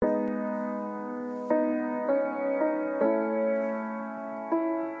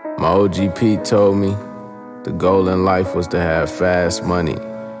My OG Pete told me the goal in life was to have fast money,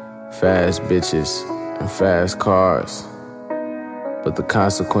 fast bitches, and fast cars. But the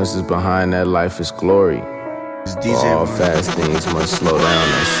consequences behind that life is glory. For all fast things must slow down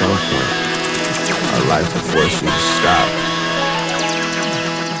at some point. Our life will force you to stop.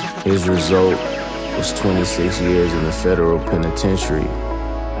 His result was 26 years in the federal penitentiary.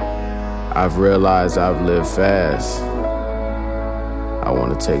 I've realized I've lived fast. I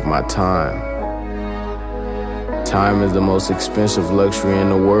want to take my time. Time is the most expensive luxury in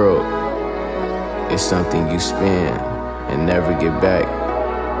the world. It's something you spend and never get back,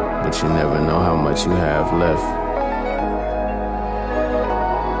 but you never know how much you have left.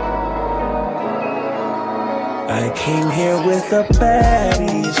 I came here with a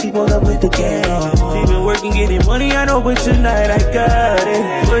baddie, she pulled up with the gang. She been working, getting money, I know, but tonight I got it.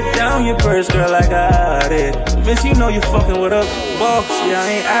 Put down your purse, girl, I got it. Miss, you know you fucking with a boss. Yeah, I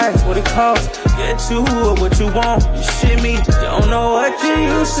ain't asked what it costs. Get you what you want, you shit me. Don't know what you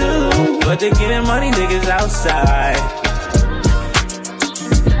used to, but they getting money, niggas outside.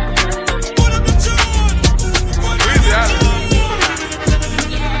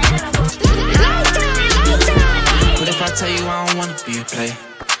 I tell you I don't wanna be a player.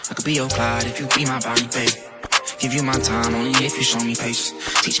 I could be your Clyde if you be my body, baby. Give you my time only if you show me patience.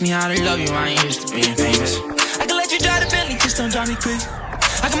 Teach me how to love you, I ain't used to being famous. I can let you drive the Bentley, just don't drive me crazy.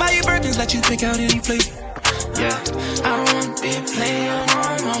 I can buy you Birkins, let you pick out any flavor. Yeah, I don't wanna be a player,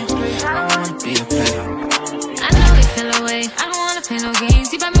 no, no. I don't wanna be a player. I know we feel away, I don't wanna play no games.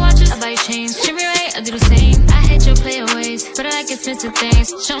 You buy me watches, I buy you chains. Treat me right, I do the same. I hate your player ways, but I like expensive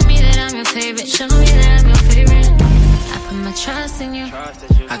things. Show me that I'm your favorite, show me that I'm your favorite. Put my trust in you.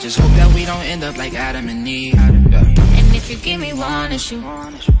 I just hope that we don't end up like Adam and Eve. Yeah. And if you give me one issue,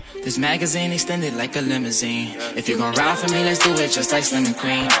 this magazine extended like a limousine. If you're gon' ride for me, let's do it just like Slim and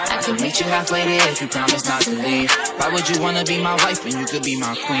Queen. I could meet you halfway there if you promise not to leave. Why would you wanna be my wife when you could be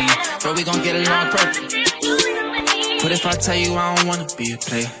my queen? Bro, we gon' get along perfect. What if I tell you I don't wanna be a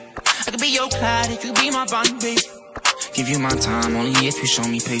player? I could be your Clyde if you be my Bonnie, baby. Give you my time only if you show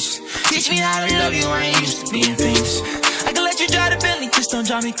me patience. Teach me how to love you, I ain't used to being famous. I can let you drive the Bentley, just don't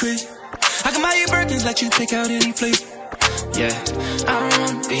drive me crazy. I can buy you Birkins, let you pick out any flavor. Yeah, I don't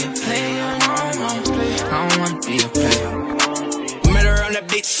wanna be a player, no, no. I don't wanna be a player. Met her on the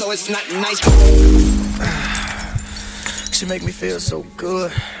beach, so it's not nice. She make me feel so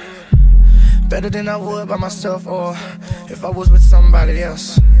good. Better than I would by myself, or if I was with somebody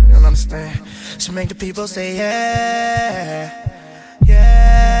else. You don't understand? She make the people say yeah,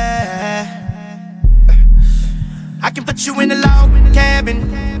 yeah. I can put you in a log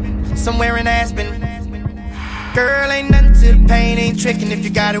cabin somewhere in Aspen. Girl, ain't nothing to the pain, ain't tricking if you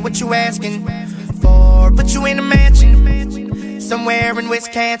got it, what you asking for? Put you in a mansion somewhere in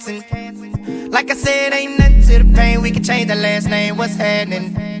Wisconsin. Like I said, ain't nothing to the pain, we can change the last name, what's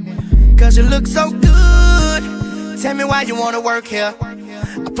happening? Cause you look so good, tell me why you wanna work here. I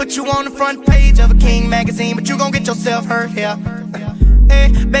put you on the front page of a King magazine, but you gon' get yourself hurt here.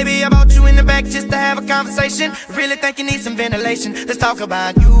 Hey, baby, I brought you in the back just to have a conversation. Really think you need some ventilation. Let's talk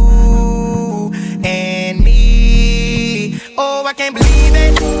about you and me. Oh, I can't believe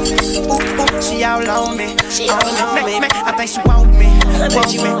it. Ooh, ooh, she all on me. She all on me. I think she want me. I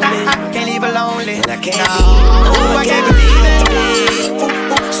can't leave her lonely. And I can't no. be. Ooh, I can't believe it.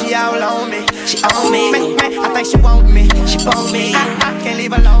 Ooh, ooh, she all on me. She on me. I think she want me. She want me. I can't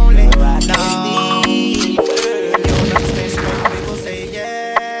leave her lonely. No.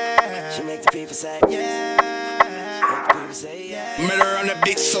 People say, yeah. People say, yeah. Met her on the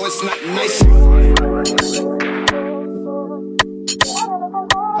beach, so it's not nice.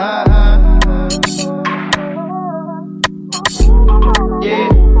 Yeah.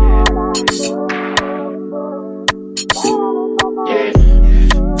 Yeah.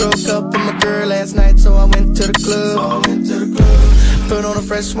 Broke up with my girl last night, so I went to the club. Put on a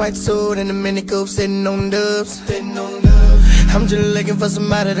fresh white suit and a mini coupe, sitting on dubs. I'm just looking for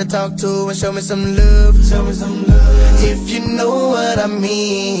somebody to talk to and show me some love. If you know what I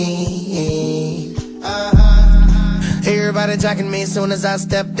mean. Everybody jocking me as soon as I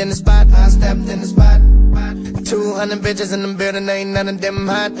stepped in the spot. 200 bitches in the building, ain't none of them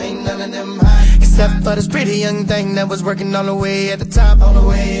hot. Except for this pretty young thing that was working all the way at the top.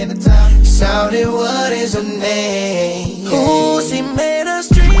 Shouted, what is your name? Ooh, she made us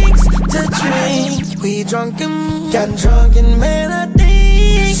drinks to drink. We got drunk and made her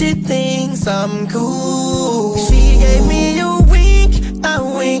think she thinks I'm cool. She gave me a wink, I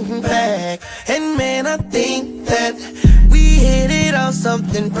winked back. And man, I think that we hit it on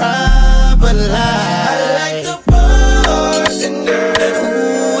something proper like. I like the bartender.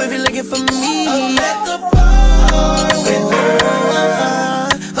 Ooh, if you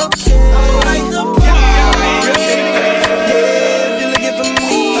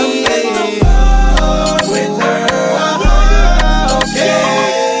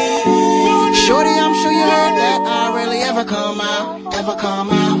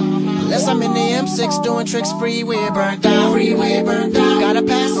matrix, freeway burnt out. Freeway burnt out. Got a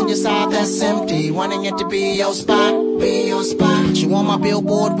pass in your side that's empty. Wanting it to be your spot. Be your spot. Put you on my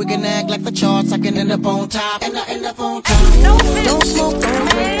billboard, we can act like the charts. I can end up on top. End up on top. Don't smoke, don't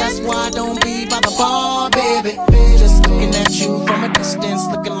drink, that's why I don't be by the bar, baby. Just looking at you from a distance,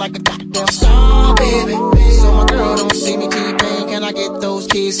 looking like a goddamn star, baby. So my girl don't see me T-Pain. Can I get those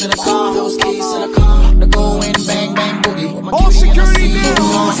keys to the car? Those keys to the car. To go in, bang, bang, boogie. With my all security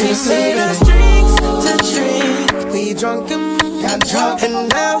She said us drinks to drink. We drunk and got drunk, and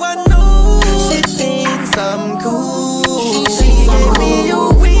now I know she thinks I'm cool. She gave me a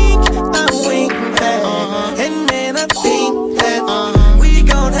wink, I wink back, and then I think that we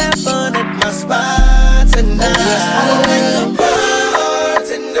gon' have fun at my spot tonight. I'm like the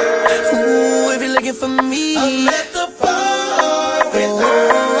bartender. Ooh, if you're looking for me, I'm at the bar with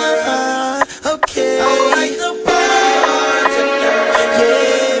her. Okay, I'm like the bartender.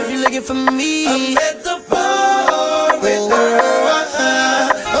 Yeah, if you're looking for me, I'm at the bar with her.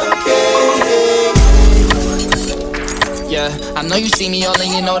 Yeah, I know you see me all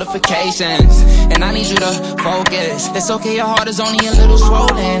in your notifications, and I need you to focus. It's okay, your heart is only a little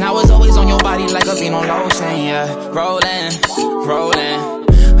swollen. I was always on your body like a bean on lotion. Yeah, rolling, rolling.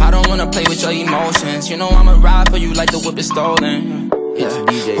 I don't wanna play with your emotions. You know I'ma ride for you like the whip is stolen. Yeah,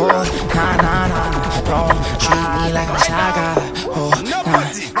 oh, nah, nah, nah. Don't treat me like I'm shy guy. Oh, nah,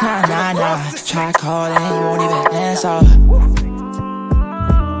 nah, nah, nah. Try calling, you won't even answer.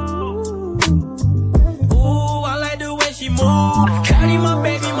 Cardi, my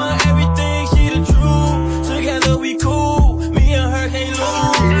baby, my everything, she the truth. Together we cool, me and her can't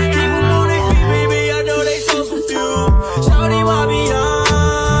lose. Keep them on their feet, baby, I know they so confused. Shawty, my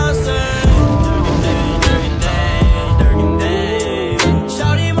Beyonce.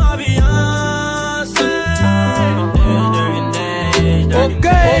 Shawty, my Beyonce.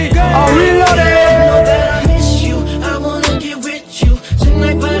 Okay, I'm reloaded. Know that I miss you, I wanna get with you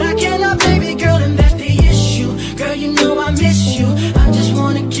tonight, but I cannot, baby girl, and that's the issue. Girl, you know I miss you, I just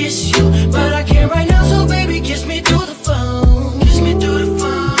wanna kiss you, but I can't right now, so baby, kiss me through the phone. Kiss me through the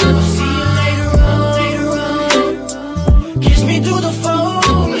phone. I'll see you later on. Kiss me through the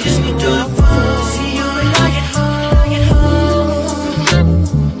phone. Kiss me through the phone. See you when I get home.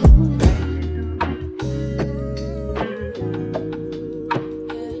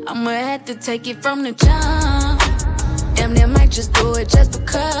 I'ma have to take it from the jump. Damn, they might just do it just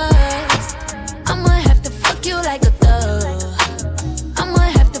because. I'ma have to fuck you like a thug. I'ma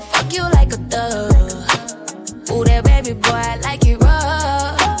have to fuck you like a thug. Ooh, that baby boy, I like it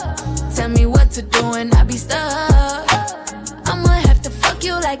rough. Tell me what to do and I be stuck. I'ma have to fuck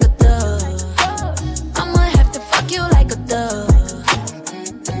you like a thug. I'ma have to fuck you like a thug.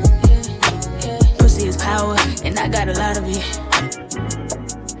 Pussy is power, and I got a lot of it.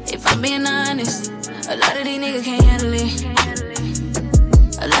 If I'm being honest, a lot of these niggas can't handle it.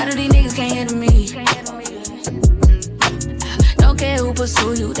 A lot of these niggas can't handle me. Don't care who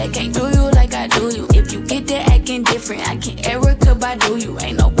pursue you, they can't do you like I do you. If you get there acting different, I can Erica Badu you.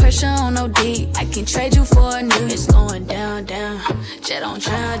 Ain't no pressure on no D, I can trade you for a new. It's going down, down, jet on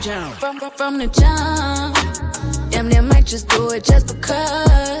drown. From the jump, damn, they might just do it just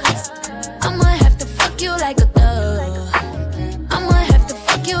because. I'ma have to fuck you like a thug. I'ma have to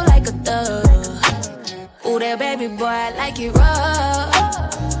fuck you like a thug. Ooh, that baby boy, I like it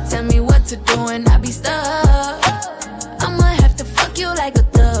rough. Tell me what to do and I be stuck. I'ma have to fuck you like a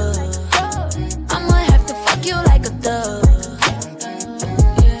thug. I'ma have to fuck you like a thug.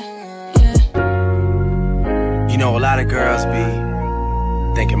 You know, a lot of girls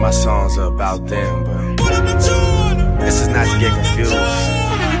be thinking my songs are about them, but this is not to get confused.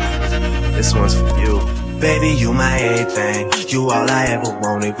 This one's for you. Baby, you my everything, you all I ever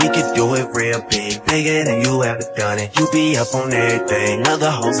wanted. We could do it real big, bigger than you ever done it. You be up on everything, other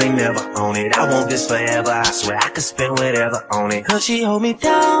hoes ain't never on it. I want this forever, I swear I could spend whatever on it. Cause she hold me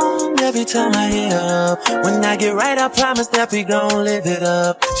down every time I hit her up. When I get right, I promise that we gon' live it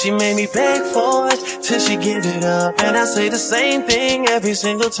up. She made me beg for it till she give it up, and I say the same thing every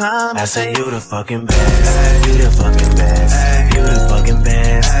single time. I say you the fucking best, you the fucking best, you the fucking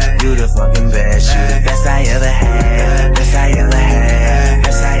best, you the fucking best, you the best I ever had, best I ever had,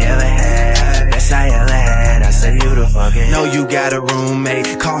 best I ever had, best I ever had. I say you the fucking. Know you got a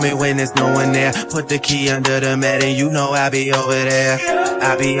roommate, call me when there's no one there. Put the key under the mat and you know I be over there.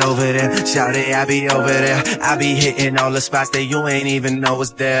 I be over there, shout it, I be over there. I be hitting all the spots that you ain't even know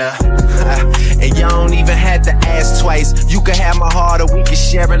was there. And you don't even have to ask twice. You can have my heart or we can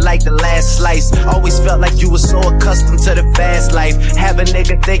share it like the last slice. Always felt like you were so accustomed to the fast life. Have a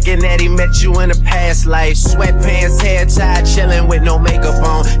nigga thinking that he met you in a past life. Sweatpants, hair tied, chilling with no makeup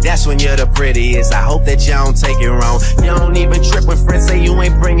on. That's when you're the prettiest. I hope that you don't take it wrong. You don't even trip when friends say you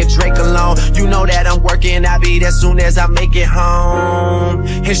ain't bringing Drake along. You know that I'm working, I'll be there soon as I make it home.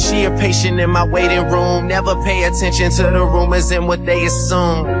 And she a patient in my waiting room. Never pay attention to the rumors and what they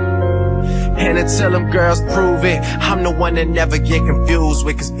assume. And until them girls prove it, I'm the one that never get confused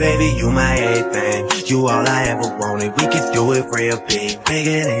with. Cause baby, you my everything. You all I ever wanted. We could do it real big,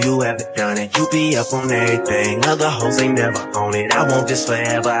 bigger than you ever done it. You be up on everything, other hoes ain't never on it. I want this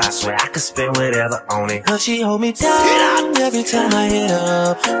forever, I swear I could spend whatever on it. Cause she hold me down every time I hit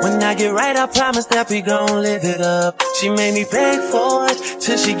her up. When I get right, I promise that we gon' live it up. She made me beg for it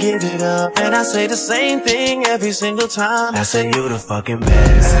till she give it up. And I say the same thing every single time. I say you the fucking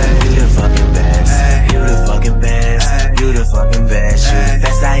best, you the fucking best, you the fucking best, you the fucking best, you the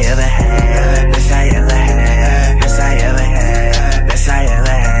best I ever had, best I ever had, best I ever had, best I ever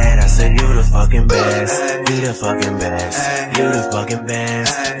had. I said you the fucking best, you the fucking best, you the fucking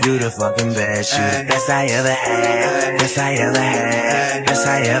best, you the fucking best, you the best I ever had, best I ever had, best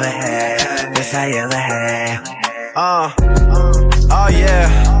I ever had, best I ever had. Oh yeah.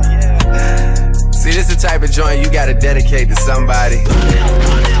 See, this the type of joint you gotta dedicate to somebody.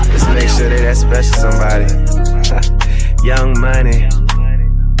 Just make sure they that special somebody. Young Money.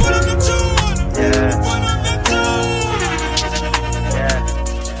 Yeah.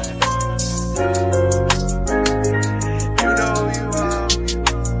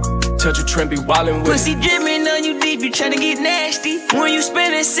 Touch a trend, be wildin' with pussy drippin' on you deep, you tryna get nasty. When you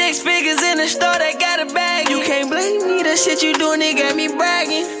spending 6 figures in the store, they got a bag. You can't blame me, the shit you doing, it got me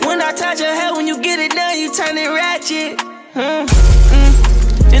bragging. When I touch your hair, when you get it done, you turn it ratchet.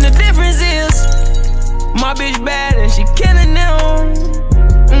 And the difference is, my bitch bad and she killing them.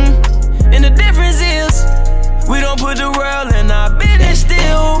 And the difference is, we don't put the world in our business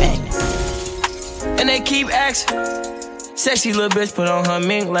still. And they keep asking. Sexy little bitch put on her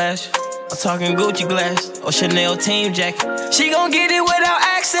mink lash. I'm talking Gucci glass or Chanel team jacket. She gon' get it without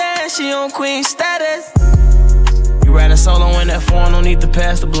accent. She on queen status. You riding solo in that phone, don't need to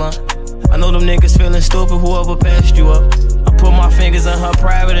pass the blunt. I know them niggas feeling stupid, whoever passed you up. I put my fingers in her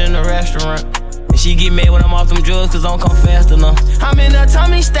private in the restaurant. And she get mad when I'm off them drugs, cause I don't come fast enough. I'm in her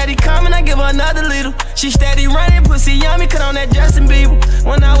tummy, steady coming, I give her another little. She steady running, pussy yummy, cut on that Justin Bieber.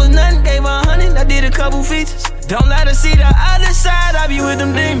 When I was nothing, gave her 100, I did a couple features. Don't let her see the other side, I be with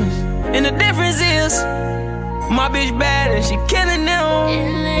them demons. And the difference is, my bitch bad and she killing them.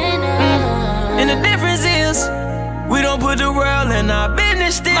 And the difference is, we don't put the world in our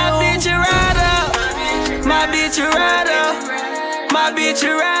business still. My bitch a rider, my bitch a rider. My bitch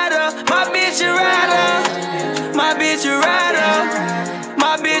a rider, my bitch a rider, my bitch a rider,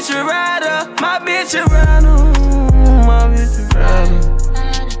 my bitch a rider, my bitch a rider, my bitch a rider, my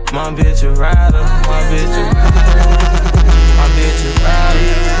bitch a rider, my bitch a rider, my bitch a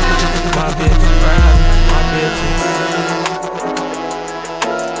rider, my bitch a rider, my bitch a rider.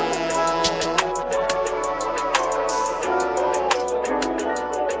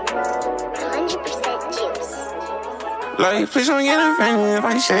 Like, please don't get offended if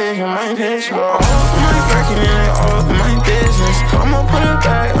I say you might piss me off. My working in it all my business. I'ma put it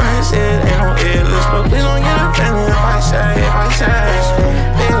back when I say it ain't no illness. But please don't get offended if I say that's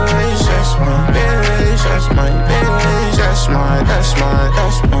my bitch, that's my bitch, that's my bitch,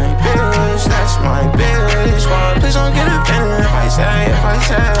 that's my bitch, that's my bitch. But please don't get offended if I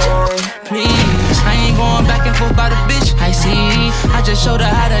say. Please, I ain't going back and forth about a bitch I see. I just showed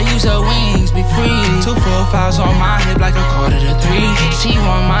her how to use her wings, be free. 2 4 5s on my hip like a 2:45. She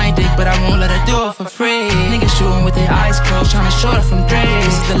want my dick, but I won't let her do it for free. Niggas shooting with their eyes closed, trying to short her from Dre.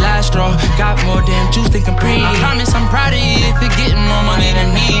 This is the last straw, got more damn juice than Capri. I promise I'm proud of you if you're getting more money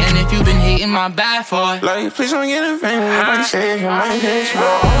than me. And if you've been hating my bad for it. Like, please don't get offended if I say you might piss me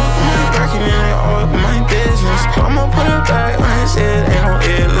off. I'm working in it all my business. I'ma put it back when I say it ain't no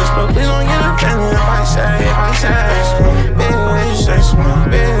illness. But please don't get offended if I say that's my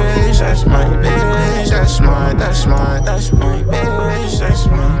bitch, that's my bitch, that's my bitch, that's my bitch, that's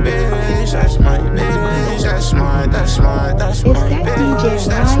my bitch, that's my bitch, that's my bitch, that's my bitch,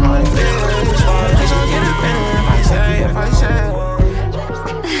 that's my bitch. Please don't get offended if I say.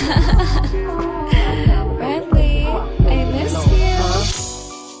 Bradley, I miss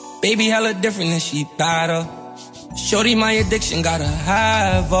you. Baby hella different than she better. Shorty my addiction, gotta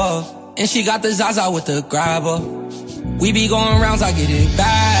have her. And she got the Zaza with the grabber. We be going rounds, I get it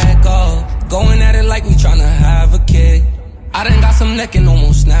back up. Going at it like we tryna have a kid. I done got some neck and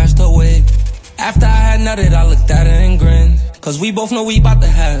almost snatched her wig. After I had nutted, I looked at her and grinned. Cause we both know we bout to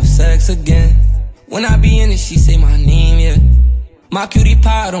have sex again. When I be in it, she say my name, yeah. My cutie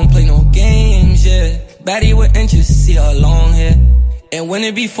pie don't play no games, yeah. Baddie with inches, see her long hair. And when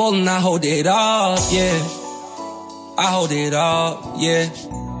it be falling, I hold it up, yeah. I hold it up, yeah.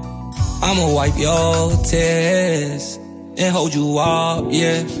 I'ma wipe your tears and hold you up,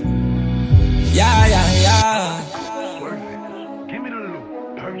 yeah. Yeah, yeah, yeah.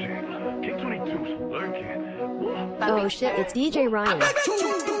 Oh shit, it's DJ Ryan.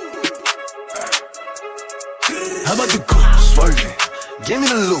 How about the coupe swerving? Give me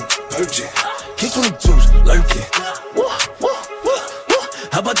the loop, virgin. Kick 22s, lurking.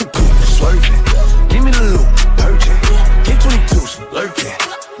 How about the coupe swerving? Give me the loop, virgin. Kick 22s, lurking.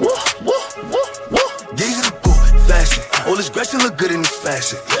 Gaze in the boot, fashion. All this Gretchen look good in this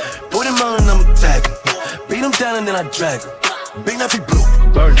fashion. Put him on and I'ma tag him. Beat him down and then I drag him. Big nappy blue,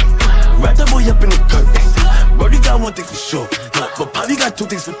 burning. Wrap that boy up in the curtain. Brody got one thing for sure, but Poppy got two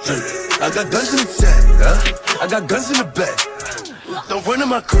things for free. I got guns in the tag, I got guns in the back. Don't run in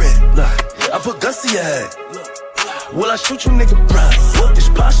my crib, I put guns to your head. Will I shoot you, nigga, pride? This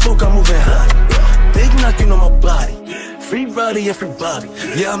pot smoke, I'm moving high. Big knocking on my body. Free body, everybody.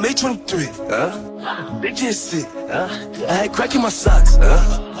 Yeah, I'm 823, They just sick, I had crack in my socks,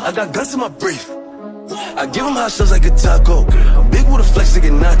 I got guns in my brief. I give him hot shots like a taco. I'm big with a flex to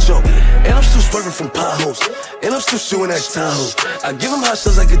get nacho. And I'm still swerving from potholes. And I'm still shooting at Tahoe. I give him hot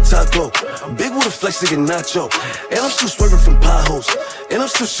shots like a taco. I'm big with a flex to get nacho. And I'm still swerving from potholes. And I'm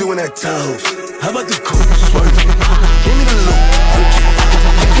still shooting at Tahoe. How about the coupe swerving? Give me the loop,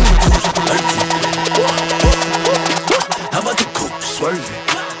 how about the coupe swerving?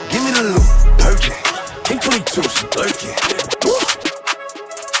 Give me the loop, purging. King 22s, lurking.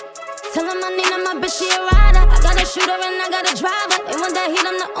 Tell him I need him, my bitch, she a rider. I got a shooter and I got a driver. They want that heat,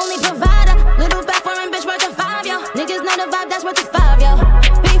 I'm the only provider. Little back foreign bitch worth of 5, yo. Niggas know the vibe, that's worth of 5, yo.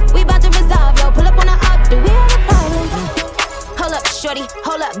 Beef, we bout to resolve, yo. Pull up on the up, do we have a problem? Hold up, shorty,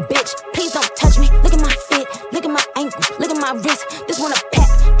 hold up, bitch. Please don't touch me. Look at my feet, look at my ankle, look at my wrist. This one a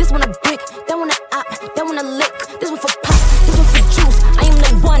pack, this one a brick. That one a op, that one a lick. This one for pop, this one for juice. I am the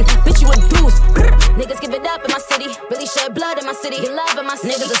one, bitch, you a deuce. Niggas give it up in my city. Really shed blood in my city. Get love in my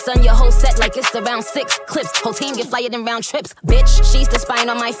city. Niggas will stun your whole set like it's around 6 clips. Whole team get flyer than round trips. Bitch, she's the spine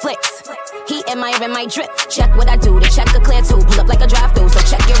on my flicks. He admiring my drip. Check what I do. The check a clear too. Pull up like a drive through. So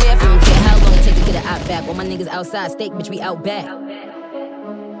check your rear view. I don't care how long it take to get it out back. All my niggas outside. Steak, bitch, we out back.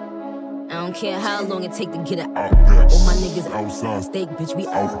 I don't care how long it take to get it out back. All my niggas outside. Steak, bitch, we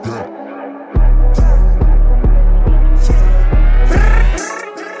out back.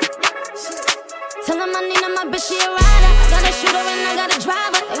 Tell him I need him, my bitch, she a rider. I got a shooter and I got a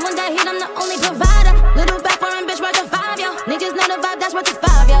driver. They want that heat, I'm the only provider. Little back foreign bitch worth of 5, yo. Niggas know the vibe, that's worth of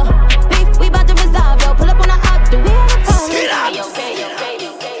 5, yo. Beef, we bout to resolve, yo. Pull up on the up, do we have a problem?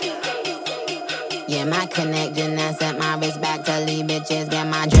 Yeah, my connection, I sent my wrist back to leave bitches. Get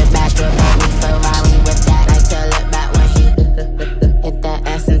my drip back, baby, Ferrari with that. I tell it back when he hit that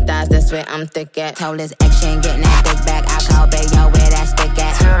ass and thighs, that's where I'm thick at. Told his ex she ain't getting that dick back. I call baby, yo, where that stick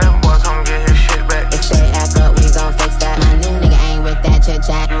at? Tell that boy come get his shit back. If they act up, we gon' fix that. My new nigga ain't with that chit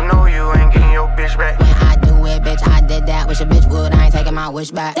chat. You know you ain't getting your bitch back. When I do it, bitch, I did that. Wish a bitch would, I ain't taking my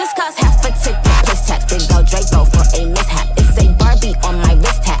wish back. This cost half a ticket, plus tax. Big go Draco for a mishap. It's a Barbie on my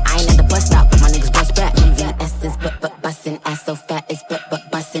wrist hat. I ain't at the bus stop, but my niggas bust back. VVS is but bustin' ass so fat. It's but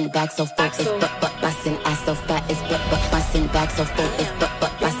bustin' back so full. It's but bustin' ass so fat. It's but bustin' back so full. It's but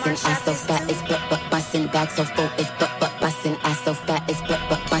bustin' ass so fat. It's but bustin' back so full. It's but bustin' ass so fat. It's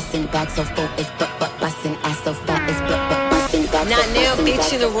but bustin' back so full. It's but bustin' ass so fat. It's but bustin' back so full. Not now,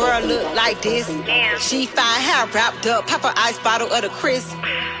 bitch in the world look like this. She fine, hair wrapped up, pop an ice bottle of the Chris.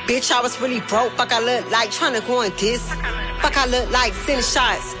 Bitch, I was really broke. Fuck, I look like tryna go on this. Fuck, I look like sending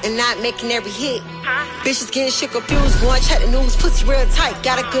shots and not making every hit. Bitches getting shit confused, going check the news, pussy real tight.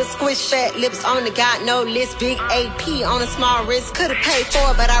 Got a good squish, fat lips on the got no list. Big AP on a small wrist. Could've paid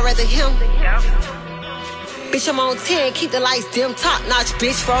for it, but I'd rather him. Bitch, I'm on 10, keep the lights dim, top notch,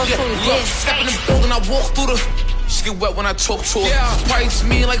 bitch, roll from the dead. Step in the building, I walk through the. She get wet when I talk to her. Price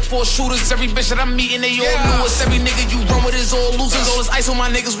me like 4 shooters. Every bitch that I'm meeting, they all knew us. Every nigga you run with is all losers. All this ice on my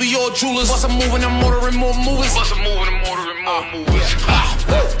niggas, we all jewelers. Bust a moving and ordering more movers. Bust a moving and ordering more movers.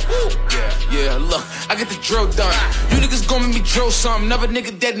 Yeah, look, I get the drill done. You niggas gon' make me drill something. Another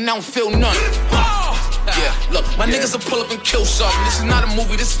nigga dead and I don't feel none. Yeah, look, my niggas will pull up and kill something. This is not a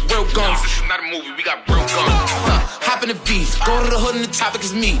movie, this is real guns. This is not a movie, we got real guns. Hop in the V, go to the hood and the topic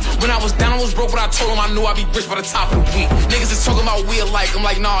is me. When I was down, I was broke, but I told him I knew I'd be rich by the top of the week. Niggas is talking about we alike, I'm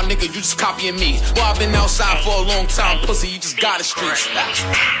like, nah, nigga, you just copying me. Well, I've been outside for a long time, pussy, you just got the streets.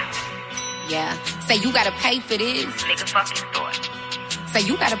 Yeah. Say you gotta pay for this. Nigga fucking thought. Say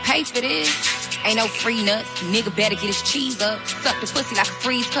you gotta pay for this. Ain't no free nuts. Nigga better get his cheese up. Suck the pussy like a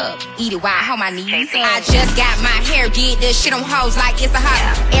freeze cup. Eat it while I hold my knees up. I just got my hair did. This shit on hoes like it's a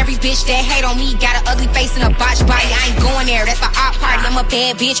hobby. Every bitch that hate on me got an ugly face and a botched body. I ain't going there. That's the art party. I'm a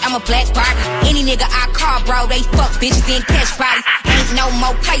bad bitch. I'm a black Barbie. Any nigga I call, bro, they fuck bitches and catch bodies. Ain't no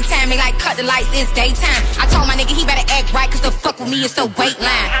more playtime. They like cut the lights. It's daytime. I told my nigga he better act right, cause the fuck with me is the weight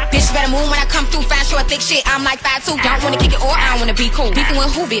line. Bitch better move when I come through. Fine, short, thick shit. I'm like 5'2". Don't wanna kick it or I don't wanna be cool. Beefing with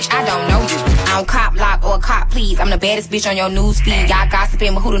who, bitch? I don't know you. I don't cop lock or cop please. I'm the baddest bitch on your news feed. Y'all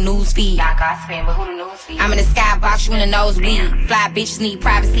gossiping, but who the news feed? I'm in the skybox, you in the nosebleed. Fly bitches need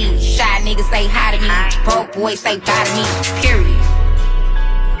privacy. Shy niggas say hi to me. Broke boys say bye to me. Period.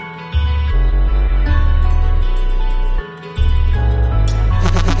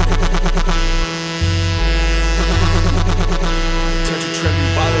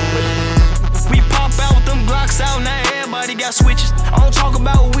 We pop out with them Glocks out, now everybody got switches. I don't talk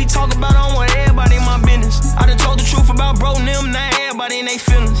about what we talk about, I don't want everybody in my business. I done told the truth about bro and them, now everybody in they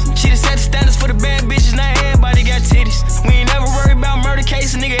feelings. She done set the standards for the bad bitches, now everybody got titties. We ain't never worried about murder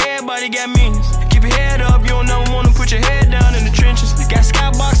cases, nigga, everybody got millions. Keep your head up, you don't never wanna put your head down in the trenches. Got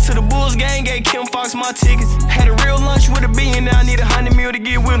skybox to the Bulls gang, gave Kim Fox my tickets. Had a real lunch with a billion, now I need 100 mil to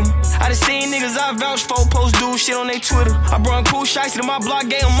get with him. I done seen niggas I vouch for post dude shit on they Twitter. I brought cool shiesty to my block,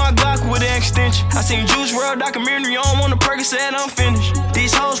 gave him my Glock with an extension. I seen Juice WRLD documentary on the Percocet, I'm finished.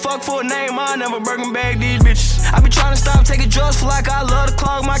 These hoes fuck for a name, I never Birkin bag these bitches. I be tryna stop taking drugs for like I love to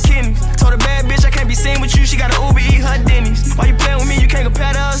clog my kidneys. Told a bad bitch I can't be seen with you, she got an Uber eat her Denny's. Why you playing with me, you can't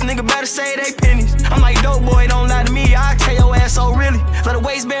compare to us, nigga better say they pennies. I'm like dope boy, don't lie to me, I tell your ass so really. Let a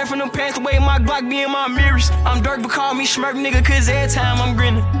waistband from them pants, the way my Glock be in my mirrors. I'm Dirk, but call me Schmirk, nigga, cause every time I'm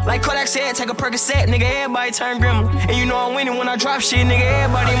grinning. Like Kodak said, take a Percocet, nigga, everybody turn gremlin. And you know I'm winning when I drop shit, nigga,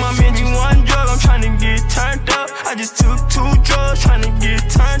 everybody in my mention. One drug, I'm tryna get turned up. I just took 2 drugs, tryna get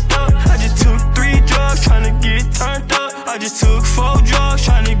turned up. I just took 3 drugs, tryna get turned up. I just took 4 drugs,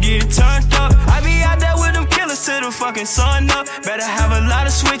 tryna get turned up. I be out there with them killers till the fucking sun up. Better have a lot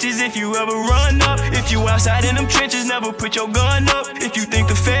of switches if you ever run up. If you outside in them trenches, never put your gun up. If you think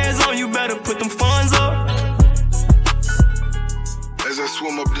the fair's on, you better put them funds up. As I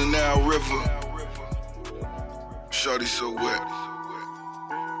swim up the Nile River, shawty so wet.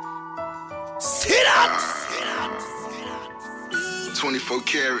 Sit up! 24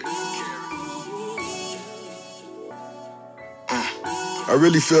 karat. I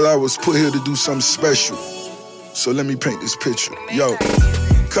really feel I was put here to do something special. So let me paint this picture. Yo,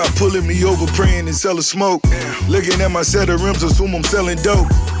 cop pulling me over, praying and selling smoke. Looking at my set of rims, assume I'm selling dope.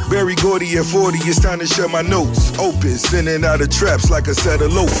 Barry Gordy at 40, it's time to share my notes. Open, sending out of traps like a set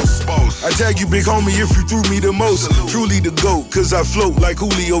of loafers. I tag you big homie if you threw me the most. Truly the GOAT, cause I float like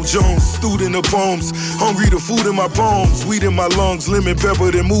Julio Jones. Student of poems, hungry the food in my palms. Weed in my lungs, lemon pepper,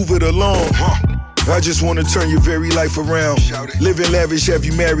 then move it along. I just wanna turn your very life around. Living lavish, have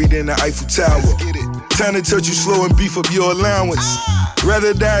you married in the Eiffel Tower. Time to touch you slow and beef up your allowance.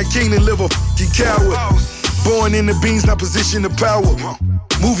 Rather die a king than live a fucking coward. Born in the beans, not position of power.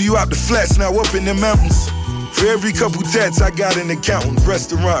 Move you out the flats, now up in the mountains. For every couple tats, I got an accountant.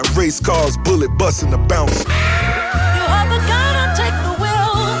 Restaurant, race cars, bullet busting the bounce. You are the God, I'll take the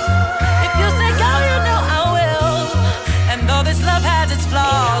wheel. If you say go, you know I will. And though this love has its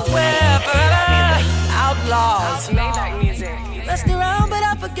flaws, we're forever outlaws. Messed around, but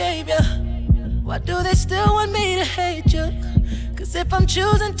I forgave you. Why do they still want me to hate you? Cause if I'm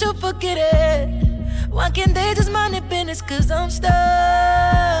choosing to forget it, why can't they just mind their business? Cause I'm stuck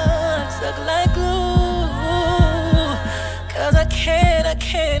like glue. Cause I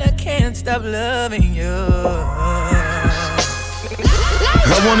can't stop loving you.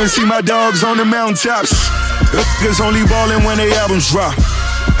 I wanna see my dogs on the mountaintops. Niggas only ballin' when they albums drop.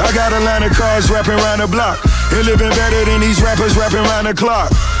 I got a line of cars rapping around the block. And living better than these rappers rapping around the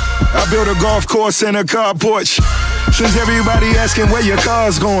clock. I built a golf course and a car porch. Since everybody asking where your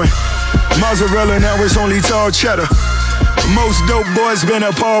car's going. Mozzarella, now it's only tall cheddar. Most dope boys been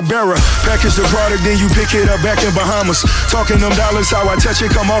a pallbearer. Package the product, then you pick it up back in Bahamas. Talking them dollars, how I touch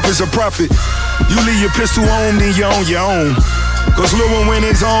it, come off as a profit. You leave your pistol on, then you own your own. Cause Lil' one when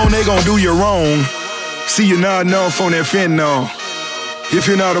it's on, they gon' do you wrong. See you nodding off on that fentanyl. If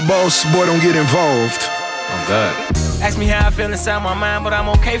you're not a boss, boy, don't get involved. Oh God. Ask me how I feel inside my mind, but I'm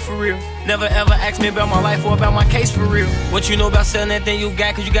okay for real. Never ever ask me about my life or about my case for real. What you know about selling that thing you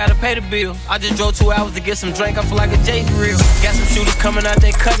got, cause you gotta pay the bill. I just drove 2 hours to get some drink, I feel like a J for real. Got some shooters coming out,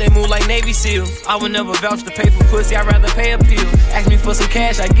 they cut, they move like Navy SEALs. I would never vouch to pay for pussy, I'd rather pay a pill. Ask me for some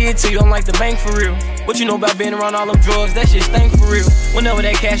cash, I give it to you, I'm like the bank for real. What you know about being around all them drugs, that shit stink for real. Whenever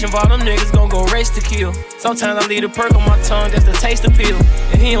that cash involved, them niggas gon' go race to kill. Sometimes I leave a perk on my tongue, that's the taste appeal.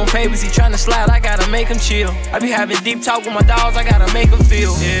 If he on papers, he tryna slide, I gotta make him chill. I be having deep talk with my dogs, I gotta make him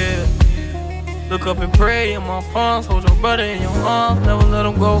feel. Yeah. Look up and pray in my palms, hold your brother in your arms, never let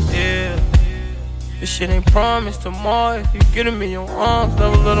him go, yeah. This shit ain't promised tomorrow, if you get him in your arms,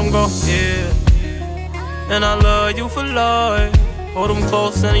 never let him go, yeah. And I love you for life, hold him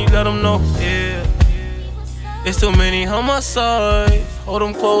close and you let him know, yeah. There's too many homicides, hold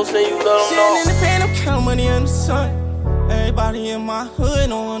him close and you let him know. Sitting in the phantom, count money in the sun. Everybody in my hood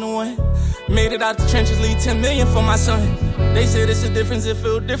on the way. Made it out the trenches, leave 10 million for my son. They said it's a difference, it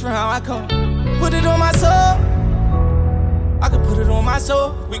feel different how I come. Put it on my soul, I could put it on my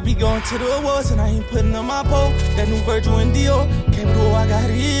soul. We be going to the awards and I ain't putting on my pole. That new Virgil and Dior, came through, I got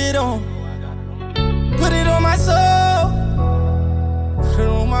it on. Put it on my soul, put it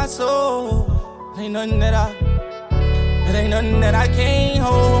on my soul. Ain't nothing that I can't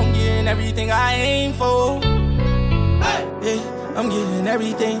hold. I'm getting everything I aim for. Yeah, I'm getting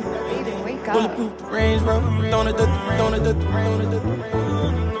everything. Bulletproof the range, bro. Don't it.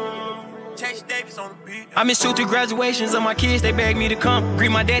 I miss 2-3 graduations of my kids, they begged me to come.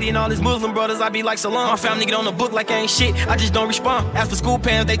 Greet my daddy and all his Muslim brothers, I be like salam. My family get on the book like I ain't shit, I just don't respond. As for school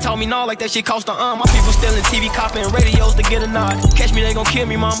pants, they told me no, like that shit cost a My people stealing TV, copying radios to get a nod. Catch me, they gon' kill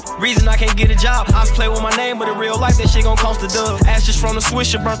me, mama. Reason I can't get a job. I was play with my name, but in real life, that shit gon' cost a dub. Ashes from the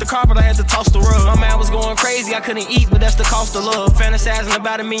swisher, burnt the carpet, I had to toss the rug. My man was going crazy, I couldn't eat, but that's the cost of love. Fantasizing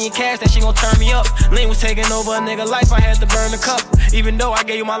about $1 million cash, that shit gon' turn me up. Lean was taking over a nigga life, I had to burn the cup. Even though I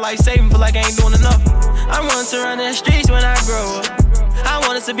gave you my life saving, feel like I ain't doing enough. I want to run the streets when I grow up. I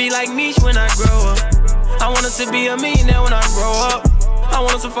want it to be like Meech when I grow up. I want it to be a millionaire when I grow up. I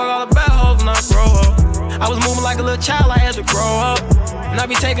want it to fuck all the bad hoes when I grow up. I was moving like a little child, I had to grow up. And I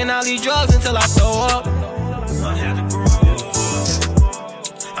be taking all these drugs until I throw up. I had to grow up.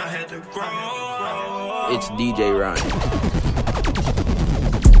 I had to grow up. It's DJ Ryan.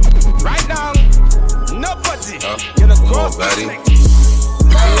 Right now, nobody gonna cross the snake.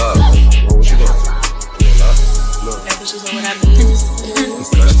 What you doing? Look. That's the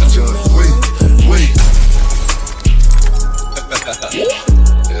joint. Wait. Yeah.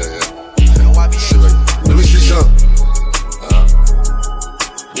 Shit right. Let me see some.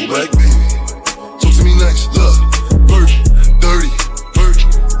 Move back, baby. Talk to me nice. Look. Bird. Dirty. Bird.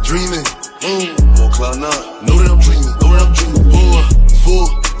 Dreaming. On cloud 9. Know that I'm dreaming. Full.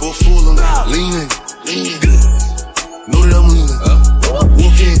 I'm leaning. Know that I'm leaning.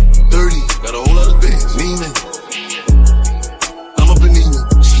 Walking. Dirty. Got a whole lot of things. Leaning.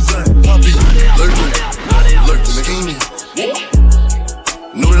 Poppy, lurking, scheming.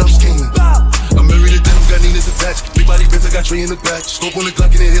 Know that I'm scheming. I'm married to denim, got Nina's attached. Big body Benz, I got Trey in the back. Scope on the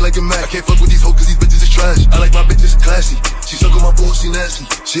Glock in the head like a Mac. I can't fuck with these hoes cause these bitches is trash. I like my bitches classy. She suck on my balls, she nasty.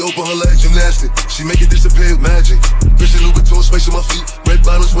 She open her leg, gymnastic. She make it disappear with magic. Christian Louboutin, space on my feet. Red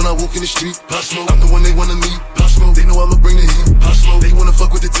bottles when I walk in the street. Pop Smoke, I'm the one they wanna meet. Pop Smoke, they know I'ma bring the heat. Pop Smoke, they wanna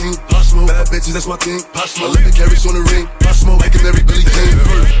fuck with the team. Pop Smoke, bad bitches, that's my thing. Pop Smoke, I let the carrots on the ring. Pop Smoke, like a Mary Billy King.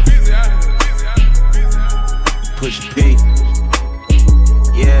 Push a P.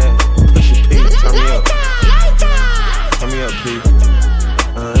 Yeah, push a P. Turn me up. Turn me up, P.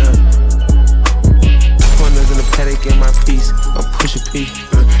 Corners in the paddock in my piece. I'm push a P.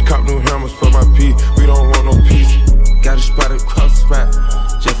 Cop new hammers for my P. We don't want no peace. Got a spot across the spot.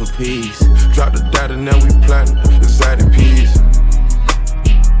 Just for peace. Drop the data, now we plotting. Exotic peas.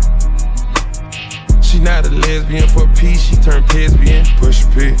 She not a lesbian for peace. She turned lesbian. Push a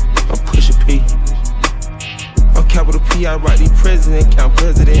P. I'm push a P. On capital P, I write these president, count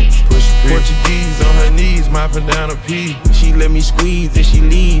presidents. Push a P. Portuguese on her knees, mopping down a P. She let me squeeze and she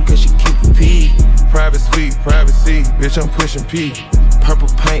leave, cause she keep a P. Private suite, privacy, bitch, I'm pushing P. Purple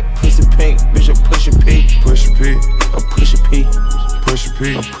paint, pussy pink, bitch, I'm pushing P. Push a P. I'm pushing P. Push a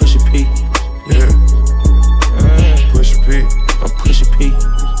P. I'm pushing P. Yeah. Push a P. I'm pushing P.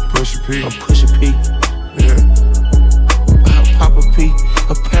 Push a P. I'm pushing P. Yeah. I pop a P.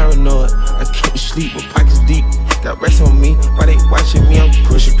 I'm paranoid. I can't sleep, my pockets deep. Got rest on me, why they watching me? I'm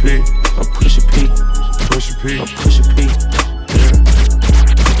pushing P. I'm pushing P. Push a P. I'm pushing P.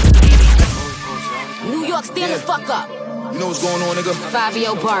 New York, stand the fuck up. You know what's going on, nigga?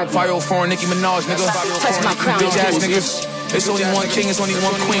 5-0 Barbie. 504 Nicki Minaj, nigga. Touch my crown, bitch ass niggas. It's only one king, it's only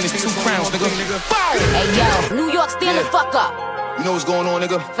one queen, it's 2 crowns, nigga. Hey yo, New York, stand the fuck up. You know what's going on,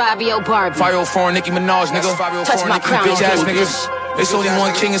 nigga? Fabio Barbie. 504 Nicki Minaj, nigga. Touch my crown, bitch ass niggas. It's only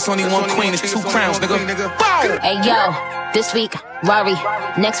one king, it's only one queen, it's 2 crowns, nigga. Bow! Hey yo, this week, Rari.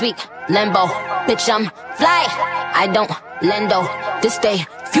 Next week, Lambo. Bitch, I'm fly. I don't lendo. This day,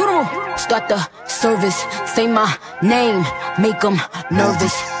 funeral. Start the service. Say my name. Make them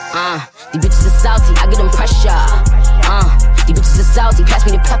nervous. These bitches are salty. I get them pressure. These bitches are salty. Pass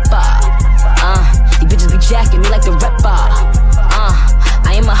me the pepper. These bitches be jacking me like the rapper.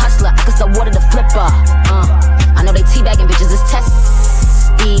 I am a hustler. I can sell water to flipper. I know they teabagging bitches is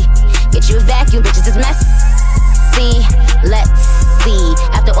testy. Get you a vacuum, bitches is messy. Let's see.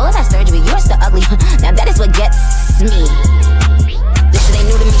 After all of that surgery, you're still ugly. Now that is what gets me. This shit ain't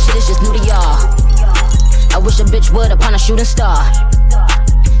new to me, shit is just new to y'all. I wish a bitch would upon a shooting star.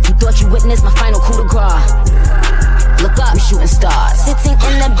 You thought you witnessed my final coup de grace. Look up, we shooting stars. Sitting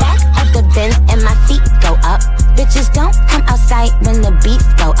in the back of the Benz and my feet go up. Bitches don't come outside when the beats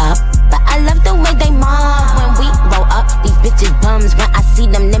go up. But I love the way they mob when we roll up. These bitches bums, when I see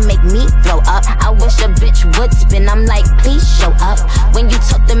them, they make me throw up. I wish a bitch would spin, I'm like, please show up. When you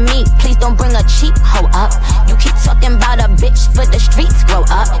talk to me, please don't bring a cheap hoe up. You keep talking about a bitch for the streets grow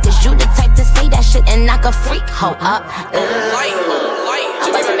up. Cause you the type to say that shit and knock a freak hoe up. Light.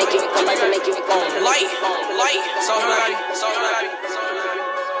 I'm about to make you Light. Sauce baby.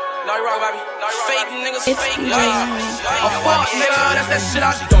 No, you rock, baby. Fake niggas, fake light. A fuck nigga, that's that shit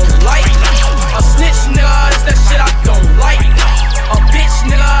I don't like. A snitch nigga, that's that shit I don't like. A bitch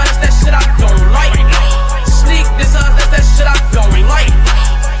nigga, that's that shit I don't like. Sneak this up, that's that shit I don't like.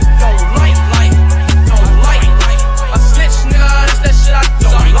 Don't like. A snitch nigga, that's that shit I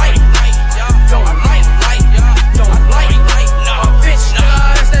don't like. Don't like. A bitch nigga,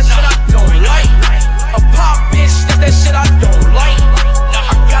 that's that shit I don't like. A pop bitch, that's that shit I don't like.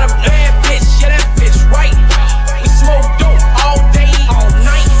 I got a bad bitch, yeah that bitch right. We smoke dope all day, all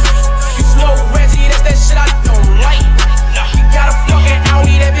night. You smoke Reggie, that's that shit I don't like. We got a fucking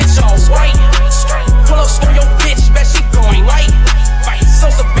Audi, that bitch all white. Pull up on your bitch, bet she going right.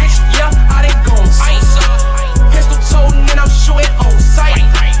 Sosa bitch, yeah, I done gone ice. Pistol toting and I'm shooting on sight.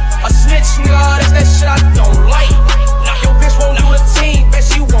 A snitch nigga, that's that shit I don't like. Your bitch won't do a team, bet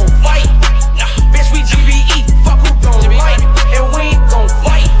she won't fight. Bitch, we GBE, fuck who don't like. And we ain't gon'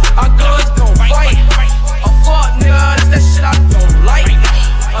 fight, our guns gon' fight. A fuck nigga, that's that shit I don't like.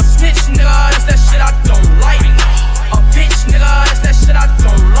 A snitch nigga, that's that shit I don't like. A bitch nigga, that's that shit I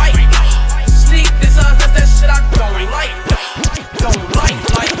don't like. Sneak this up, that's that shit I don't like. Don't like.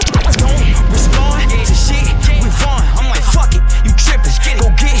 Don't respond to shit with Vaughn. I'm like, fuck it, you trippin'. Go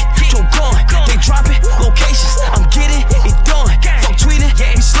get your gun. They dropping locations, I'm getting it done. Fuck tweeting,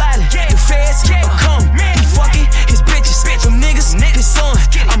 we sliding. The feds will come. He fucking his bitches. Them niggas, his son.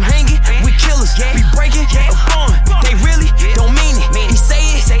 I'm hanging with killers. We breaking a bond. They really don't mean it. He say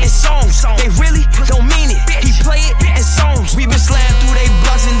it in songs. They really don't mean it. He play it in songs. We been slammed through they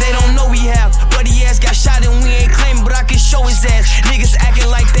blocks and they don't know we have. Buddy ass got shot and we ain't claiming, but I can show his ass. Niggas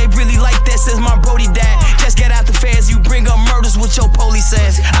acting like they really like that since my Brody died. Just get out the feds, you bring up murders with your police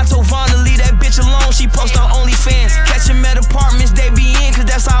ass. I told Vaughn to leave that bitch alone, she post on OnlyFans. Catch him at apartments, they be in, cause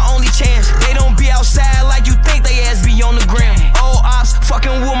that's our only chance. They don't be outside like you think they ass be on the gram. Old ops,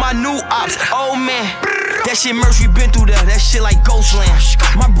 fucking with my new ops. Oh man, that shit merch, we been through that shit like Ghostland.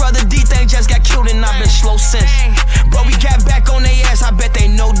 My brother D-Thing just got killed and I've been slow since. But we got back on they ass, I bet they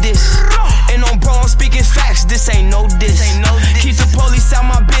know this. And on bro, I'm speaking facts, this ain't no diss. Keep the police out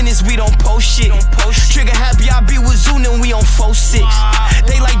my business, we don't post shit. Trigger happy, I be with Zoon and we on 4-6.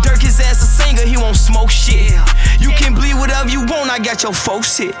 They like Dirk, his ass a singer, he won't smoke shit. You can bleed whatever you want, I got your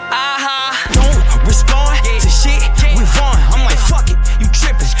folks hit. Don't respond to shit with Vaughn. I'm like, fuck it, you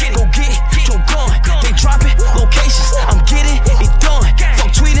trippin'. Go get your gun. They dropping locations, I'm getting it done.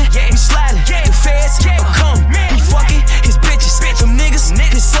 Fuck tweeting, we sliding. The feds will come. He fucking his bitches. Them niggas,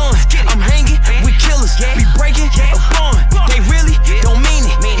 his son. I'm hanging with killers. We breaking a bond. They really don't mean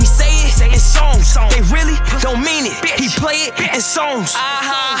it. He say it in songs. They really don't mean it. He play it in songs.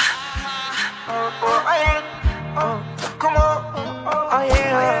 Come on. Oh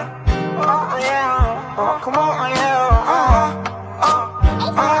yeah. Oh yeah. Come on. Oh yeah.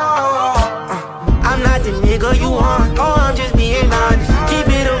 I'm not the nigga you want. Oh, I'm just being honest. Keep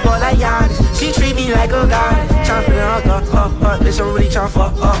it a boy like Giannis. She treat me like a god. Tryna put it up. This I'm really tryna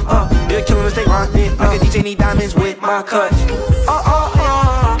fuck. You're killing mistake, right? I got DJ need diamonds with my cuts.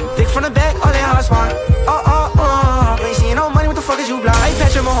 Dick from the back, all that hot spot. You ain't seeing no money, what the fuck is you blind? I ain't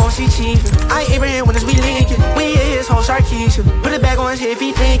Patrick Mahomes, he chiefin'. I ain't Abraham when it's we linkin'. We his whole Sharkeisha. Put it back on his head if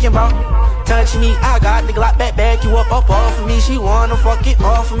he thinking about touch me. I got the Glock back you up off of me. She wanna fuck it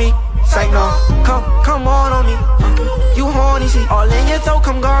off of me. Say no, come on me. You horny, see.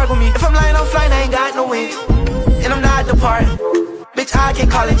 me. If I'm lying, I'm flying, I ain't got no wings. And I'm not departing. Bitch, I can't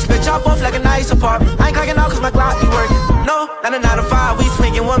call it. Split y'all both like a nice apartment. I ain't clocking out cause my Glock be working. No, not a 9 to 5. We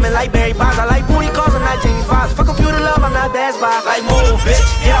swinging women like Barry Bonds. I like booty calls, I'm not Jamie Foxx. For computer love, I'm not Best Buy. Like move, bitch,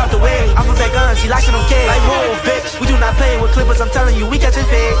 get out the way. Alphabet guns, she like them kids. Like move, bitch, we do not play with clippers. I'm telling you, we catching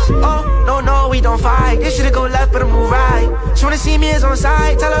figs. Oh, no, we don't fight. This shit'll go left, but move right. She wanna see me as on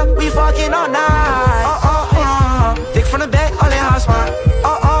side. Tell her we fucking all night. Dick from the back, all in house spot.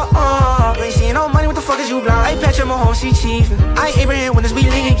 You ain't seeing no money, what the fuck is you blind? I ain't Patrick Mahomes, she chiefin'. I ain't Abraham when it's we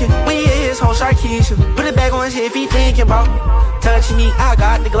Lincoln. When he hit his whole Sharkeisha. Put it back on his head if he thinking about touching me. I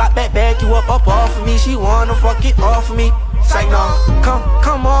got the Glock back you up off of me. She wanna fuck it off of me. Psych no,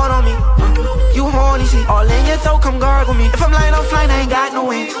 come on me. You horny, see all in your throat, come gargle me. If I'm lying, I'm flying, I ain't got no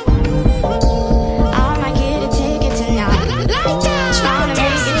wings. I might get a ticket tonight. Tryna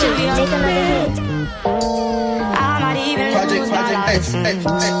make it to your I might even lose my life.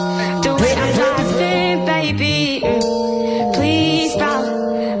 The way I'm driving, baby. Please stop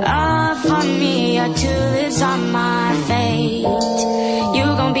for me. Your tulips on my fate. You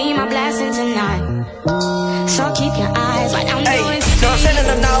gon' be my blessing tonight. So keep your eyes like I'm doing. So I'm sending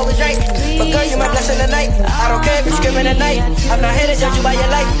them now always right. But girl, you my blessing tonight. I don't care if you're screaming at night. I'm not here to judge you by your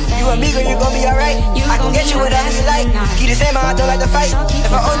life. You and me, girl, you gon' be alright. I can get you whatever you like. Keep the same, I don't like to fight. If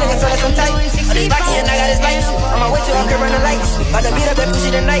my own nigga feel like some tight. I just back and I got his lights. On my way to I can run the lights. About to beat up that